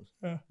 2 goals.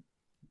 Yeah.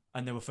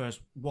 And they were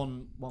first.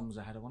 One was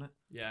a header, wasn't it?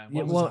 Yeah.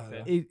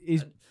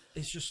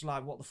 It's just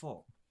like, what the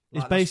fuck?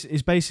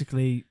 It's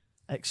basically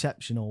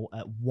exceptional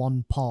at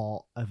one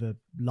part of a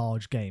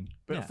large game.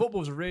 But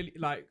football's really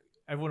like.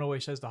 Everyone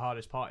always says the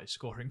hardest part is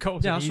scoring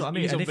goals. Yeah, that's what I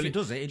mean. And if he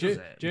does it, he does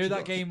it. Do you know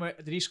that game where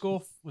did he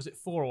score? Was it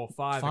 4 or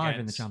 5? 5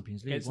 in the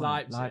Champions League. It's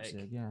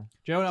Leipzig. Yeah.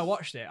 Do you know when I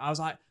watched it? I was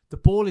like, the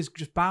ball is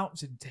just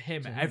bouncing to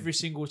him every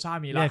single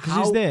time. You're like,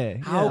 because he's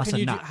there. How can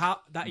you do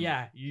that?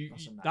 Yeah,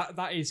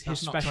 that is his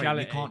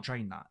speciality. You can't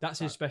train that. That's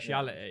his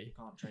speciality. You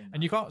can't train that.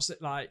 And you can't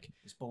like.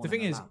 The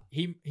thing is,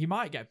 he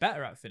might get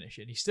better at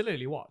finishing. He's still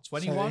only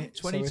 21, 22.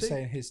 So we're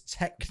saying his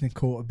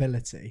technical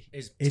ability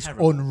is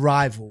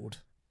unrivaled.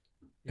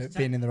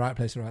 Being in the right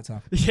place at the right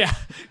time. Yeah.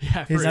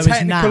 His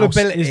technical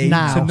ability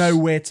to know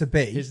where to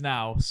be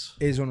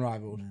is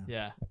unrivaled.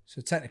 Yeah. So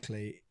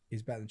technically,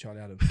 he's better than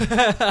Charlie Adam.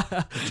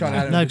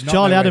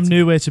 Charlie Adam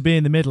knew where to be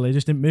in the middle. He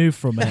just didn't move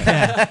from it.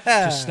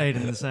 Just stayed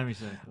in the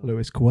semicircle.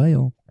 Lewis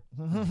Quayle.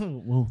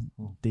 well,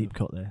 deep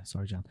cut there.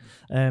 Sorry, Jan.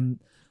 Do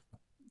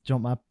you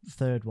want my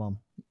third one?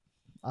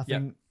 I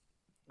think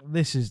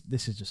this is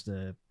just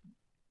a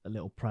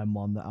little prem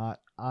one that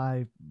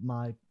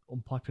my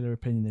unpopular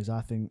opinion is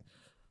I think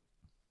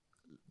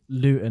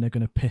Luton are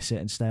going to piss it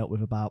and stay up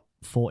with about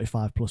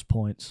 45 plus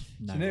points.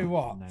 Do you know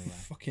what? No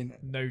fucking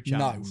no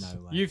chance.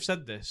 No way. You've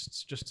said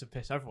this just to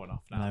piss everyone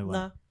off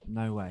now.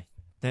 No way.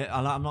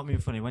 I'm not being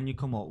funny. When you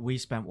come up, we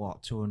spent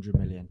 200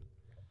 million.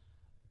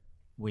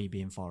 We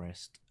being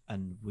Forest,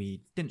 and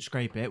we didn't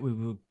scrape it. We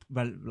were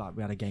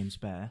we had a game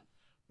spare,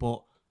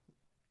 but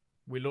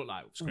we look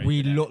like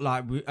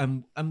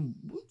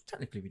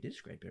technically we did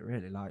scrape it.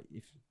 Really, like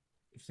if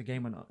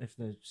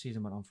the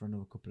season went on for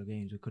another couple of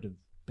games, we could have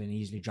been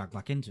easily dragged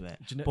back into it.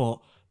 But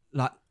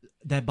like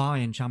they're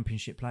buying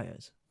championship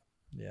players.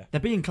 Yeah, they're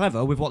being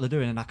clever with what they're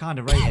doing, and I kind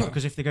of rate it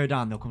because if they go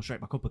down, they'll come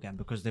straight back up again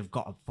because they've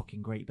got a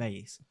fucking great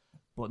base.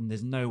 But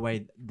there's no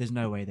way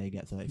they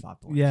get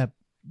 35 points. Yeah,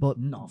 but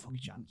not a fucking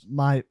chance.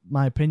 My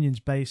opinion's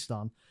based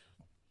on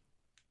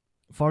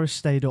Forest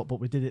stayed up, but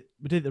we did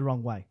it the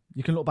wrong way.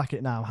 You can look back at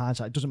it now,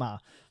 hindsight, it doesn't matter.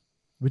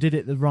 We did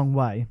it the wrong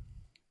way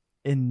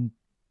in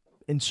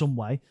some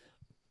way.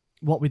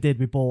 What we did,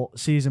 we bought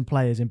seasoned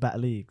players in better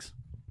leagues.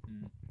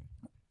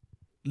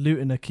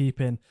 Luton are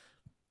keeping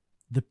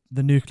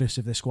the nucleus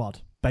of the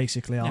squad,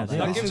 basically, aren't they?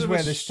 This is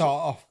where they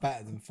start off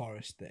better than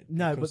Forest did.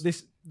 No, but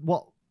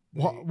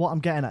what I'm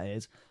getting at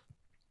is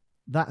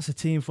that's a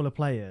team full of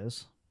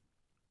players.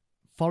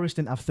 Forest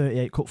didn't have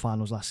 38 cup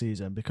finals last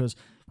season because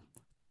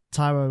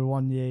Tyrone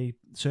Wanyi,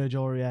 Serge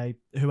Aurier,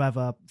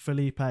 whoever,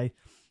 Felipe,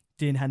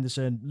 Dean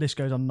Henderson, list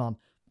goes on and on.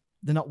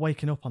 They're not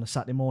waking up on a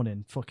Saturday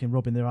morning, fucking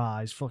rubbing their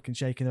eyes, fucking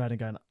shaking their head and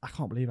going, I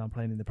can't believe I'm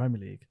playing in the Premier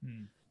League.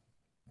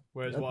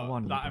 Whereas that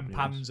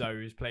Panzo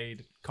who's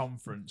played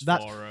conference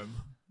for him,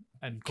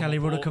 and Kelly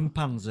Ruddock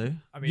Panzo.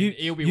 I mean,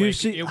 he'll be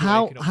waking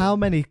up. How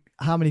many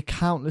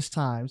countless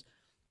times?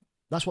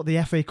 That's what the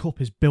FA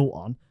Cup is built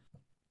on.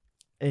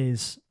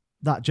 Is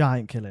that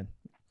giant killing?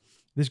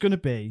 There's going to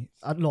be.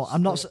 Look,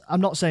 I'm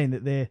not saying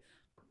that they're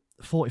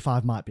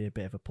 45 might be a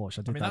bit of a push.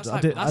 That's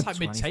like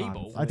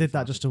mid-table. I did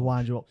that just to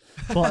wind you up,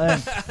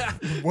 but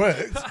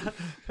worked.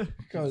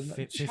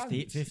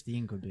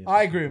 15 could be.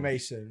 I agree with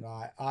Mason.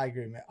 I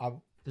agree with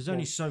There's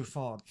only so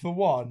far. For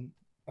one,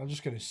 I'm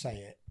just going to say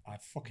it. I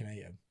fucking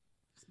hate him.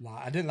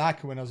 I didn't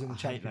like him when I was in the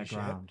Championship.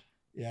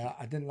 Yeah,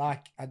 I didn't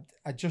like.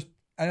 I just,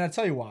 and I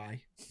tell you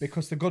why.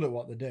 Because they're good at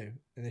what they do,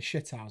 and they're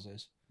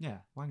shithouses. Yeah,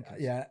 wankers.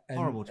 Yeah, and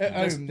horrible. At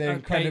home, they're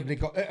incredibly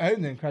good. At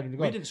home, they're incredibly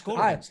good. We didn't score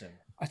against him.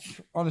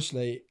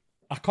 Honestly,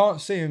 I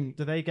can't see him.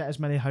 Do they get as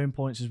many home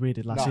points as we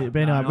did last year?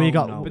 They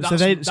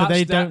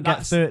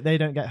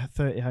don't get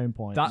 30 home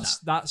points.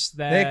 That's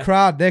their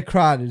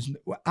crowd is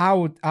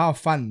our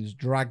fans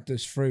dragged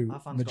us through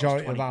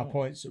majority of our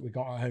points that we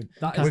got at home.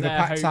 With a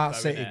packed out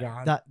City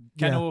ground.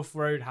 Kenilworth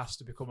Road has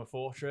to become a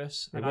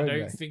fortress, and I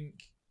don't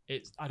think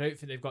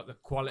they've got the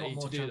quality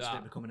to do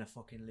that. Becoming a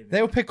fucking living.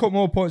 They'll pick up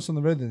more points on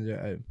the road than they do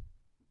at home.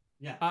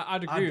 Yeah,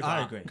 I'd agree with that.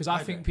 I agree because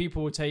I think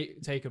people will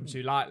take them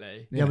too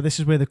lightly. Yeah, but this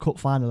is where the cup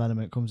final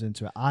element comes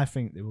into it. I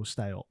think they will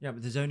stay up. Yeah,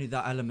 but there's only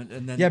that element,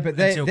 and then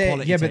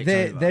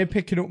they're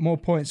picking up more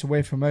points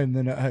away from home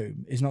than at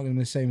home. It's not going to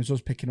be the same as us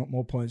picking up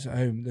more points at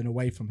home than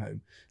away from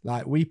home.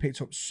 Like we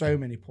picked up so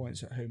many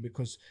points at home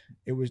because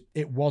it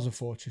was a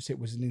fortress. It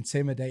was an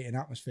intimidating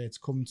atmosphere to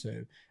come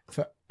to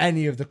for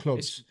any of the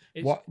clubs.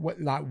 What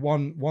like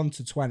 1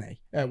 to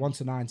 20, 1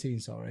 to 19.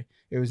 Sorry,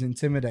 it was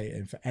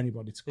intimidating for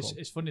anybody to come.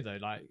 It's funny though,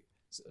 like.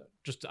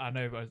 I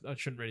know I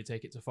shouldn't really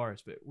take it to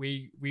Forest, but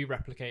we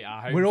replicate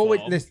our home. We're always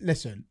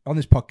listen on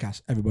this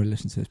podcast. Everybody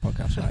listens to this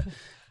podcast, right?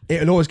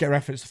 It'll always get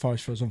reference to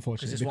Forest for us,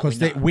 unfortunately, because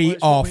we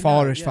are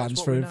Forest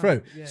fans through and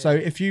through. So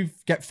if you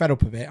get fed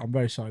up of it, I'm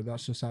very sorry.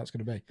 That's just how it's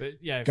going to be. But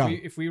yeah,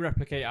 if we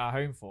replicate our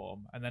home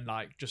form and then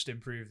like just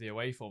improve the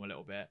away form a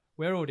little bit,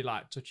 we're already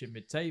like touching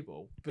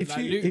mid-table. But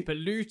but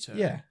Luton,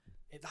 that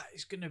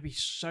is going to be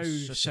so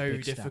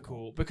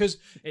difficult because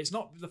it's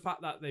not the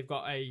fact that they've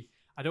got I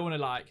don't want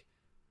to like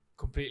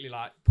completely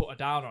like put a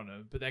down on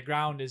them, but their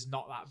ground is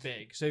not that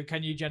big. So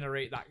can you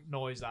generate that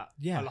noise that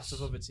a lot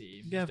of other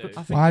teams do? But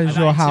why does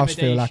your house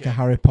feel like a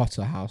Harry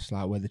Potter house,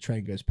 like where the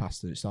train goes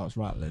past and it starts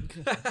rattling?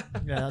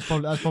 That's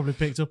probably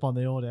picked up on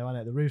the audio,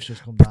 hasn't it? The roof's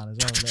just come down as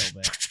well a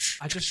little bit.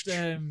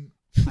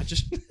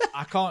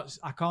 I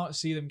can't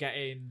see them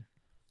getting.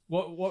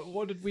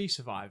 What did we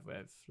survive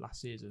with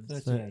last season?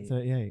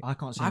 38. I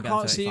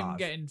can't see him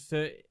getting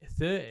 30.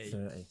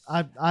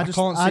 I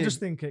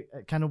just think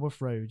at Kenilworth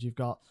Road you've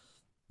got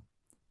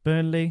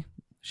Burnley,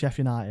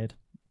 Sheffield United,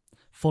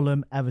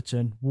 Fulham,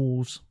 Everton,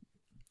 Wolves.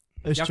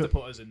 You have to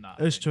put us in that.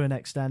 Us to an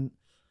extent.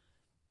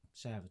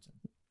 Say Everton.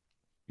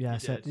 Yeah.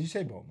 Did you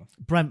say Bournemouth?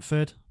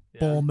 Brentford,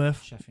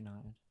 Bournemouth. Sheffield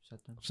United.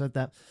 Said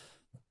that.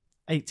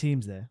 8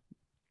 teams there.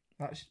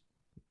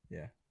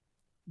 Yeah.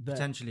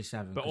 Potentially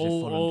 7. But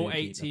all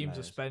 8 teams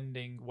are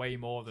spending way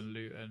more than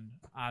Luton.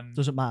 And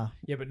doesn't matter.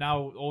 Yeah, but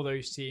now all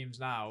those teams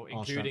now,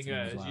 including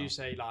us, you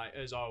say like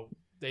us,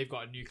 they've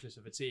got a nucleus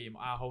of a team.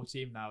 Our whole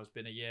team now has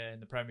been a year in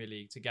the Premier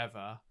League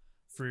together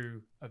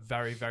through a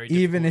very, very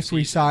difficult even if season.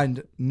 We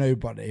signed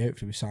nobody,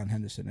 hopefully we signed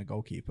Henderson, a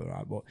goalkeeper,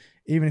 right? But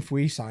even if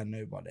we signed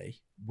nobody,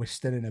 we're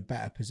still in a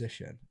better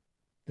position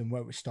than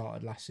where we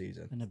started last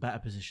season. In a better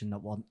position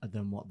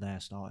than what they're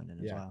starting in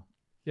as well.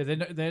 Yeah,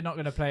 they're not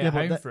going to play at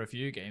home for a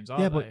few games, are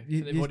they? But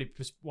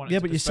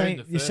you're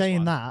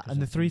saying that,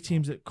 and the 3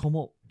 teams that come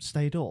up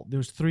stayed up. There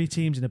was 3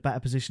 teams in a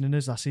better position than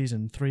us last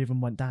season. 3 of them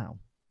went down.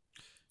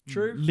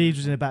 True. Leeds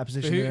was in a better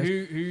position.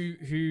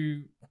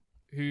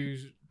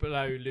 Who's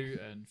below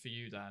Luton for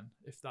you then?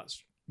 If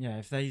that's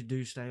if they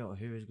do stay up,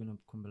 who is going to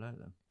come below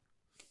them?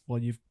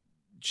 Well, you've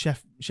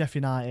Sheffield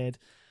United,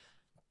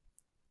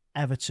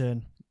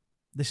 Everton.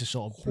 This is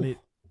sort of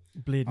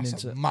bleeding That's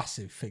into a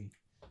massive thing.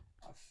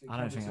 I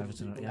don't think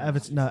Everton.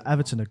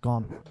 Everton are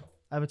gone.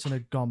 Everton are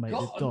gone, mate.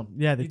 They're done.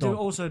 Yeah, they're done.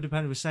 Also,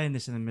 depend. We're saying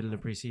this in the middle of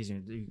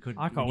pre-season.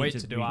 I can't wait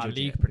to do our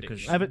league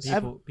predictions.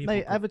 Everton.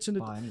 Buy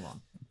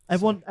anyone.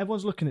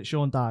 Everyone's looking at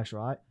Sean Dyche,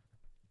 right?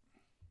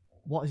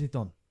 What has he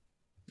done?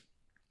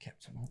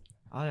 Kept him up.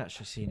 I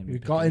actually seen him. We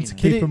got him to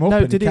keep him up,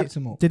 and he kept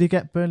him up. Did he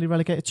get Burnley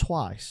relegated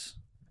twice?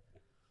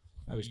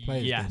 Oh, his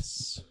players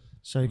yes. Did.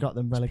 So he got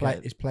them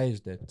relegated. His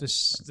players did. The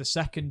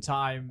second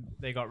time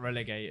they got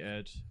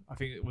relegated, I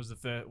think it was the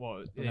first.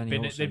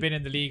 They've been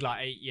in the league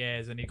like 8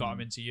 years, and he got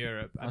them into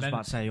Europe. I was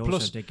about to say, he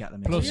also did get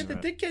them into Europe. They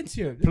did get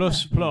into Europe.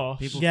 Plus, with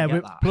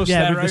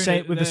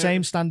the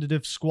same standard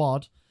of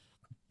squad.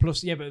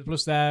 Plus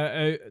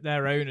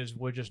their owners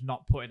were just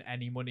not putting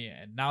any money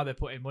in. Now they're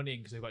putting money in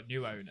because they've got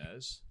new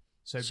owners.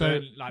 So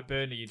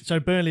Burnley. So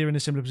Burnley are in a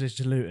similar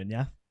position to Luton,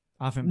 yeah.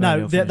 I think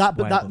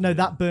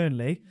that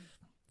Burnley,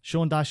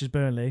 Sean Dyche's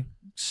Burnley,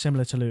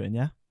 similar to Luton,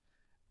 yeah.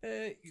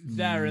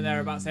 There and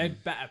thereabouts. They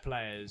had better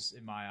players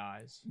in my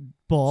eyes,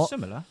 but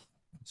similar.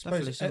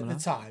 Definitely similar. At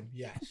the time,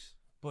 yes.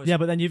 But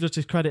then you've just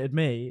discredited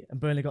me, and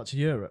Burnley got to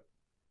Europe.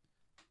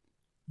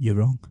 You're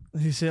wrong.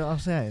 You see what I'm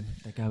saying?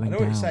 They're going down. I know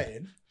what you're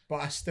saying.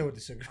 But I still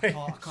disagree.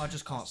 I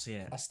just can't see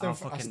it. I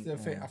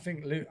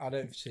think Luke. I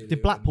don't see.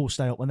 Did Blackpool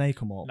stay up when they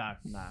come up?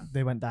 No.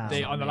 They went down.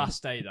 On the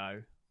last day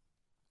though,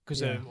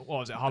 because what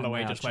was it?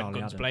 Holloway just went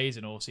guns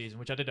blazing all season,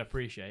 which I did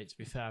appreciate. To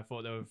be fair, I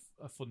thought they were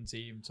a fun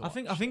team to watch.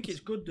 I think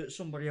it's good that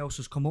somebody else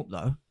has come up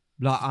though.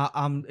 Like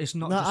it's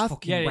not just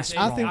fucking West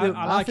Brom.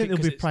 I think they'll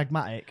be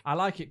pragmatic. I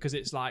like it because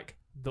it's like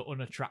the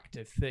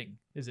unattractive thing,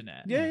 isn't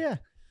it? Yeah.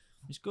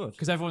 It's good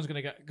because everyone's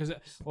gonna get. Because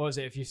what was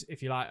it?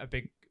 If you like a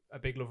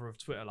big lover of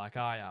Twitter like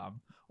I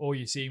am, all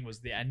you've seen was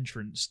the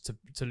entrance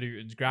to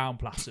Luton's ground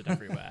plastered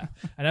everywhere.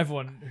 And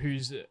everyone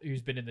who's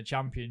been in the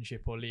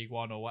Championship or League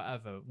One or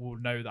whatever will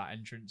know that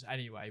entrance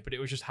anyway. But it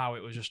was just how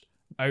it was just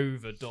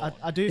overdone.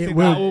 I do think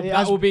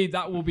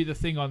that will be the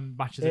thing on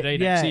Match of the Day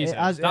next season.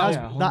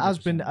 That has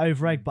been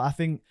over-egged, but I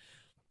think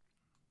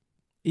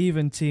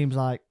even teams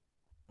like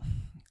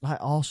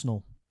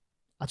Arsenal,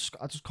 I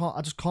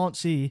just can't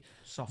see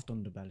soft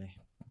underbelly.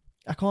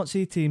 I can't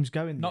see teams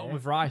going there. Not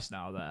with Rice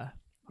now there.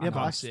 Yeah,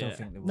 but I still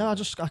think they will. No, I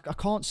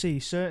can't see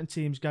certain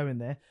teams going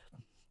there.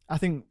 I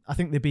think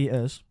they beat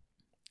us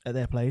at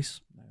their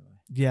place. No way.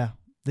 Yeah,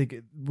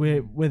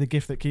 we're the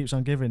gift that keeps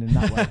on giving in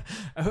that way.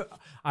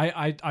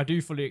 I do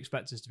fully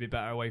expect us to be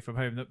better away from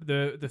home.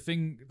 The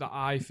thing that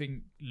I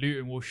think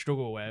Luton will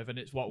struggle with, and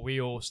it's what we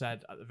all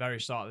said at the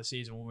very start of the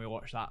season when we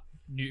watched that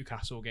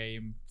Newcastle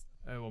game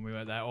when we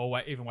were there,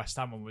 or even West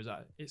Ham when we was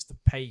there, it's the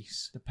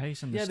pace. The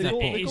pace and the step.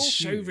 It is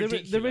so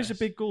ridiculous. There is a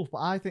big gulf, but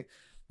I think.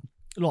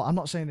 Look, I'm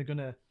not saying they're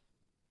gonna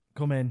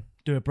come in,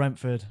 do a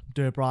Brentford,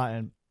 do a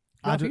Brighton.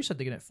 You said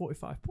they're going to get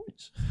 45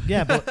 points.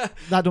 Yeah, but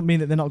that don't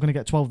mean that they're not going to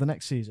get 12 the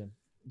next season.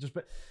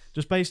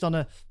 just based on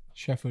a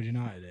Sheffield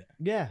United.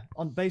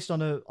 Based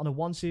on a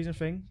one season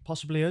thing,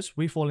 possibly us.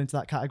 We fall into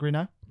that category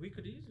now. We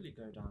could easily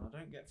go down. I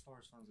don't get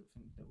Forest fans that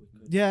think that we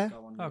could. Yeah.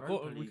 Go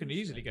on we can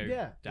easily go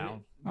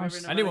down. We're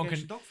in a Anyone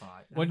can.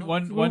 dogfight.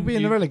 We'll be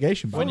in the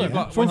relegation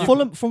battle.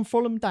 From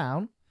Fulham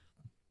down.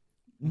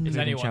 It's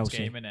anyone's Chelsea.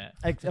 game, isn't it?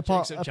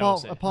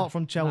 Apart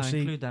from Chelsea,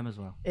 include them as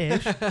well.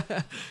 Ish.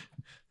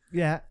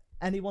 Yeah,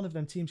 any one of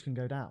them teams can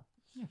go down.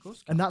 Yeah, of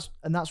course. And that's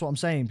what I'm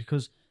saying,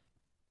 because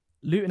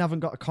Luton haven't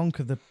got to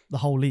conquer the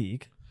whole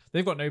league.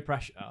 They've got no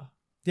pressure.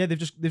 Yeah, they've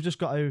just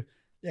got to.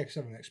 Yeah, because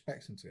everyone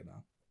expects them to go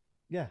down.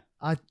 Yeah,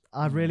 I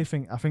really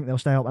think they'll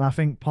stay up, and I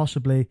think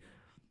possibly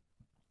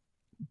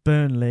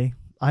Burnley.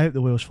 I hope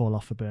the wheels fall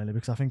off for Burnley,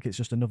 because I think it's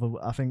just another.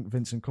 I think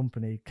Vincent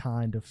Kompany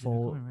kind of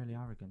fall. Really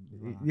arrogant.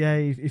 Yeah,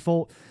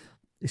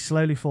 he's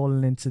slowly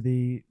falling into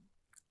the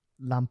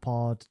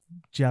Lampard,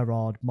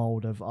 Gerrard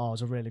mold of I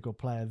was a really good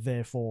player,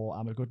 therefore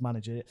I'm a good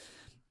manager.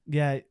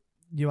 Yeah,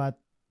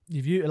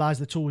 you've utilised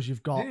the tools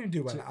you've got. He didn't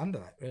do well at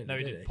Anderlecht, really. No,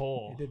 he did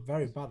poor. He did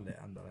very badly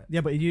at Anderlecht.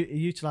 Yeah, but he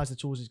utilised the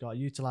tools he's got.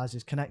 He utilised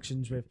his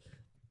connections with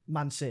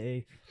Man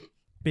City,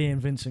 being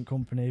Vincent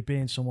Kompany,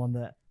 being someone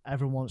that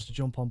everyone wants to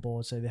jump on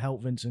board, say they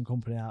helped Vincent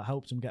Kompany out,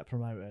 helped him get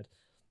promoted.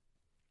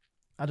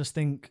 I just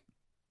think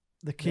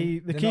the key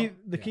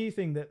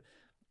thing that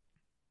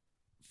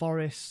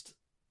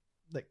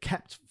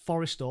kept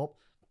Forest up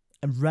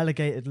and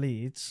relegated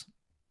Leeds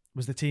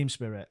was the team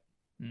spirit.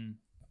 And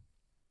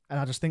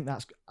I just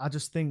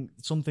think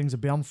some things are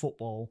beyond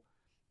football,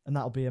 and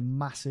that'll be a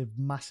massive,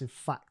 massive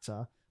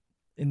factor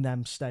in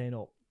them staying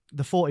up.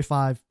 The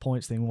 45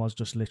 points thing was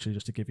just literally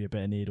just to give you a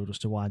bit of needle,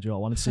 just to wind you up. I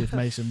wanted to see if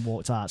Mason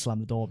walked out,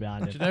 slammed the door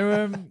behind him. Do you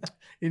know,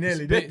 he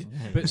nearly did.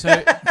 But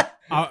so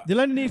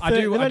they'll only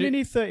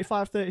need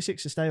 35,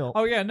 36 to stay up.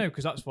 Oh yeah, no,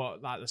 because that's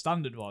what like the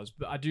standard was.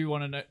 But I do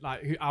want to know,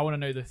 I want to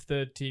know the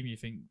third team you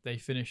think they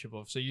finish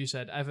above. So you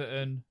said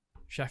Everton,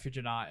 Sheffield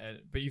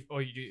United, but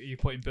you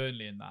putting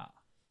Burnley in that.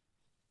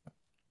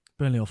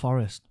 Burnley or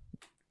Forest?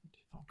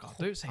 Oh God,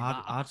 don't say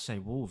that. I'd say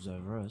Wolves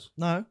over us.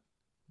 No.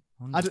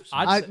 Wolves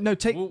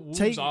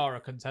are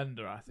a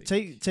contender, I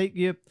think. Take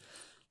your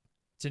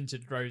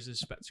tinted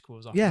roses,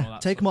 spectacles off. Yeah, and all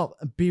that take them up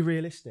and be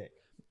realistic.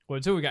 Well,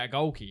 until we get a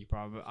goalkeeper,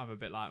 I'm a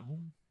bit like.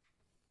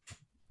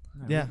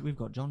 No, yeah, we've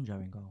got John Joe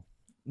in goal.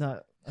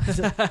 No,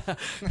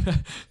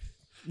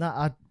 no,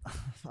 I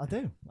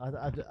do.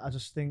 I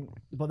just think,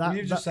 but that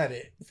you just said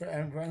it. For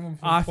everyone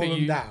from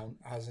Fulham down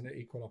has an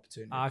equal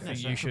opportunity. I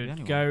think you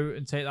should go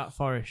and take that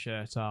Forest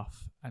shirt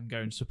off and go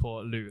and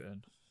support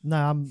Luton. No,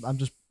 I'm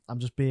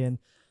just being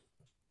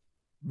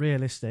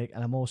realistic,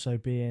 and I'm also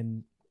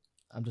being.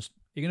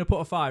 You're gonna put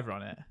a $5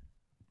 on it.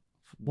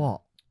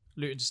 What?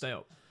 Luton to stay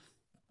up.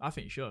 I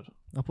think you should.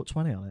 I'll put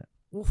 20 on it.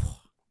 Oof,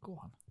 go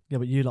on. Yeah,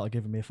 but you lot are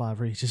giving me a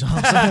 $5 each as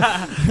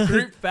well.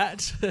 Group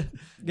bet.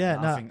 Yeah,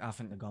 no. I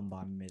think they're gone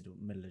by middle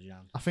of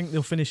Jan. I think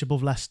they'll finish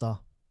above Leicester.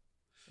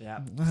 Yeah.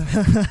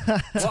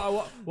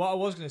 What I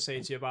was going to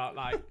say to you about,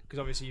 because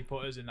obviously you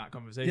put us in that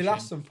conversation. Your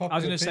last unpopular I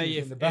was going to say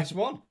the best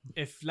one.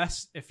 If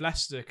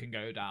Leicester can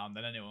go down,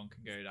 then anyone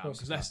can go down.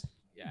 Because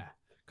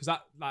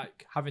that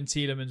having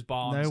Tielemans,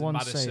 Barnes, and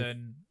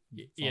Maddison,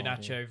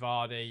 Iheanacho,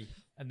 Vardy,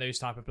 and those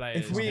type of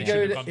players. If we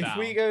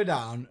go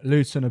down,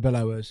 Luton are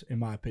below us, in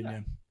my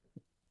opinion. Yeah.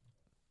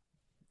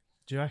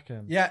 Do you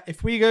reckon? Yeah,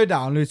 if we go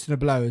down, Luton are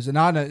below us, and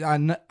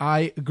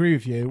I agree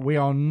with you. We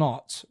are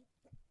not.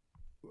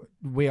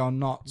 We're in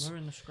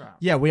the scrap.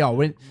 Yeah, we are.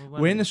 We're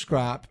in the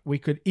scrap. We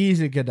could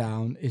easily go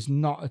down. It's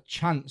not a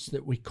chance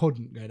that we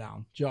couldn't go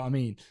down. Do you know what I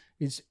mean?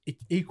 It's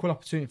equal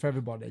opportunity for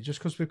everybody. Just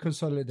because we're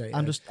consolidated.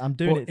 I'm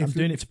doing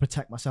it to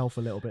protect myself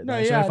a little bit. No, though.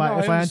 Yeah, so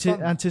if I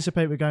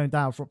anticipate we're going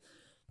down from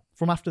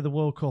after the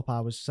World Cup,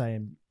 I was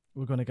saying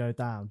we're going to go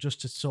down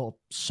just to sort of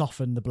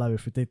soften the blow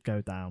if we did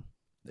go down.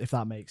 If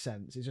that makes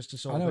sense, it's just to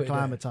sort of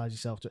acclimatise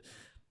yourself to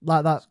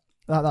like that.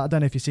 I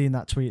don't know if you've seen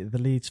that tweet of the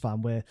Leeds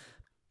fan where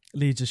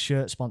Leeds'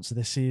 shirt sponsor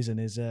this season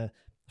is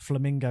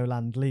Flamingo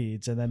Land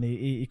Leeds, and then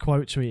he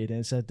quote tweeted it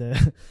and said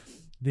the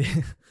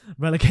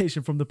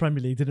relegation from the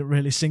Premier League didn't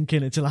really sink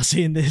in until I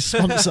seen this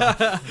sponsor.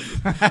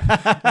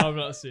 I'm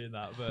not seeing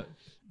that, but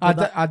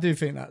I do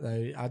think that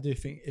though. I do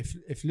think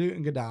if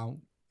Luton go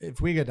down, if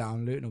we go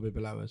down, Luton will be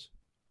below us.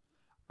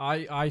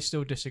 I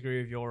still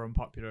disagree with your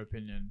unpopular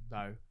opinion,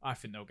 though. I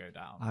think they'll go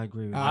down. I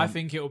agree with I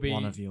think it'll be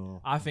one of your.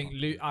 I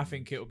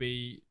think it'll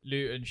be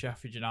Luton,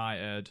 Sheffield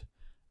United,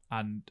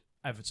 and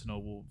Everton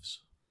or Wolves.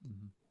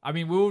 Mm-hmm. I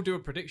mean, we will do a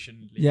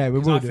prediction. Yeah, we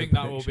will. I think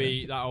that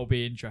will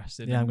be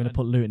interesting. Yeah, I'm going to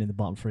put Luton in the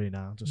bottom three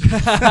now. Just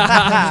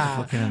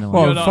what?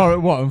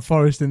 And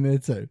Forest in there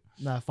too.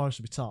 No, Forest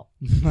will be top.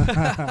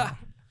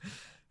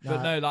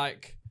 But no,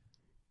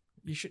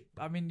 you should.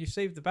 I mean, you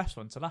saved the best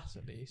one to last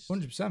at least.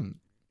 100%.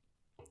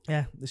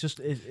 Yeah, it's just.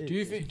 Do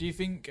you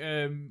think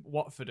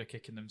Watford are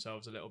kicking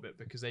themselves a little bit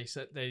because they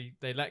said they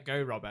let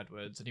go Rob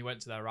Edwards and he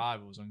went to their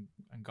rivals and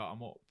got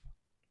them up?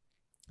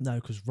 No,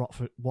 because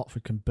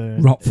Watford can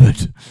burn.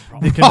 Rotford.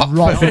 They can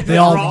Rotford. They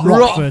are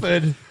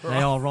Rotford. They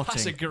are rotting.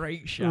 That's a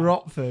great shout.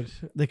 Rotford.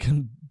 They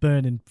can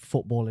burn in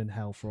football in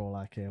hell for all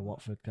I care.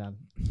 Watford can.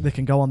 They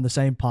can go on the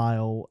same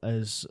pile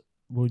as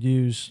we'll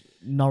use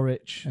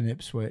Norwich and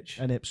Ipswich.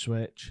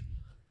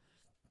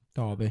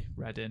 Derby.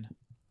 Reading.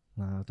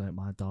 No, I don't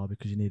mind Derby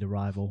because you need a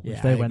rival. Yeah,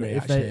 if they I went, agree,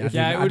 if actually. they,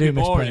 Yeah, it would be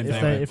boring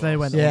if they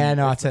went, Yeah,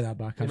 no, I take that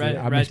back. I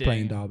miss Reading.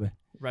 playing Derby.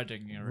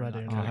 Reading.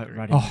 Reading. I hope category.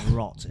 Reading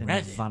rot in the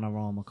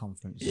Vanarama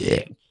Conference.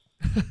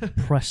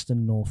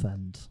 Preston North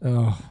End.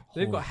 Oh,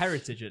 They've got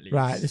heritage at least.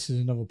 right. This is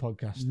another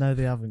podcast. No,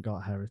 they haven't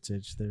got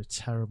heritage. They're a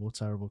terrible,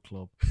 terrible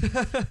club.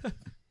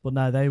 But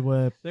no, they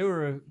were. They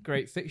were a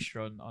great fixture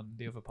on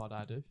the other pod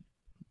I do.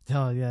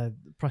 Oh yeah,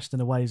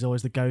 Preston away is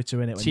always the go-to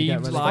in it. When you get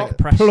Teams relegated. like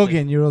Preston. Plug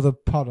in your other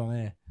pod on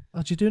here. Oh,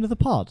 did you do another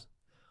pod?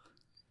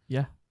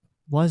 Yeah.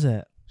 Why is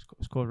it?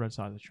 It's called Red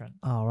Side of the Trent.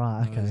 Oh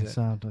right, Oh, okay, is it?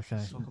 sound okay.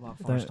 Talk about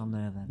Forest on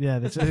there then. Yeah,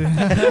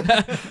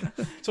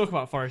 Talk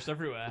about Forest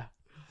everywhere.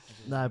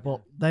 no,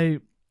 but they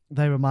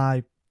were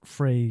my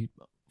free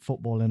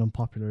footballing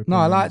unpopular. No,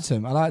 I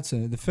opinions. liked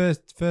him. The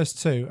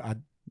first two, I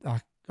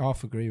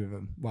half agree with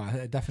him. Well,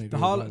 I definitely agree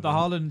with The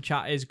Haaland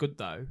chat is good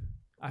though.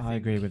 I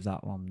agree with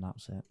that one.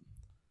 That's it.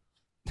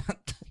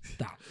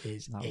 That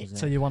is That it. was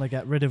So it. you want to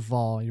get rid of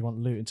VAR, you want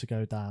Luton to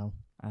go down.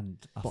 And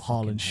I But fucking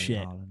Haaland's hate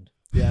shit. Haaland.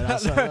 Yeah,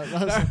 that's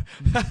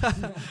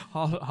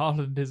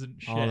Haaland isn't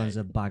shit. Haaland's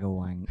a bag of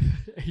wank.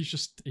 He's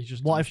just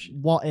what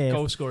if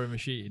goal scoring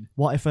machine.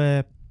 what if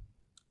a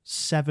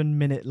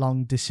 7-minute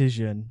long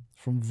decision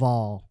from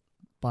VAR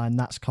by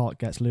Nats Cott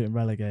gets Luton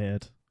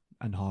relegated?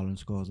 And Haaland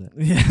scores it.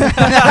 Yeah.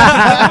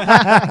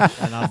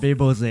 And I'd be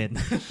buzzing.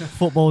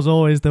 Football's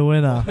always the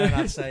winner. And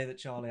I'd say that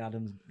Charlie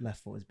Adams'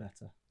 left foot is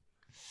better.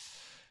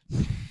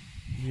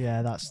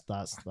 Yeah, that's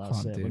Can't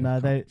it. do But it. no,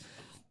 they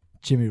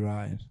Jimmy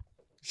Ryan.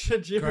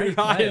 Jimmy Great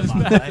Ryan's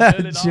player, back. man.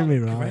 Turning on. Jimmy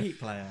Ryan. Great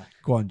player.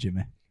 Go on,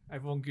 Jimmy.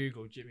 Everyone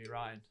Google Jimmy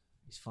Ryan.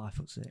 He's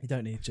 5'6". you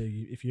don't need to.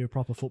 If you're a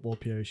proper football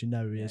purist, you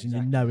know who he is, Yeah,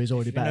 and you know he's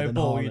already If you better know than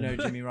ball, Haaland. you know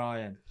Jimmy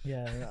Ryan.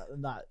 Yeah,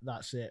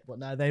 that's it. But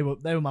no, they were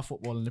my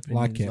footballing opinions,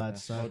 Like it.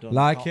 lads. So Well done.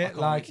 Like I it, can't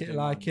like wait to it, do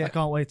like mine.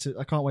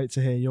 I can't wait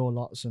to hear your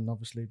lots, and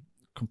obviously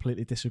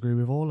completely disagree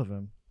with all of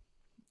them.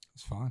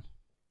 It's fine.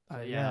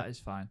 Yeah, yeah. it's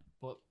fine.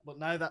 But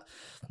no,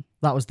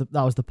 that was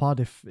the pod.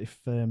 If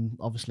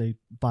obviously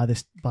by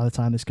the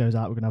time this goes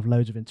out, we're gonna have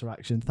loads of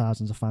interaction,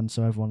 thousands of fans.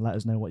 So everyone, let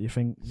us know what you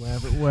think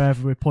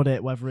wherever we put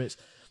it, whether it's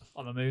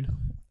On the moon.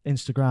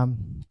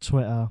 Instagram,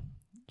 Twitter,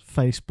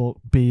 Facebook,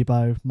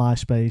 Bebo,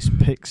 MySpace,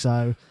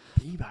 Pixo.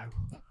 Bebo.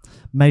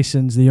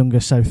 Mason's the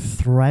youngest, so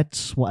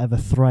Threads, whatever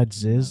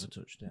Threads is.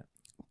 Never touched it.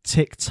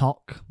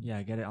 TikTok.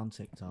 Yeah, get it on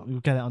TikTok. We'll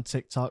get it on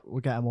TikTok.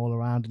 We'll get them all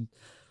around, and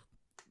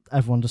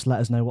everyone just let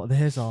us know what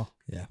theirs are.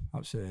 Yeah,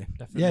 absolutely.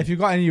 Definitely. Yeah, if you've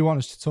got any you want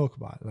us to talk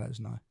about, let us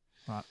know.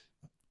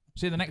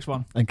 See you in the next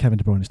one. And Kevin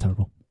De Bruyne is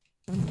terrible.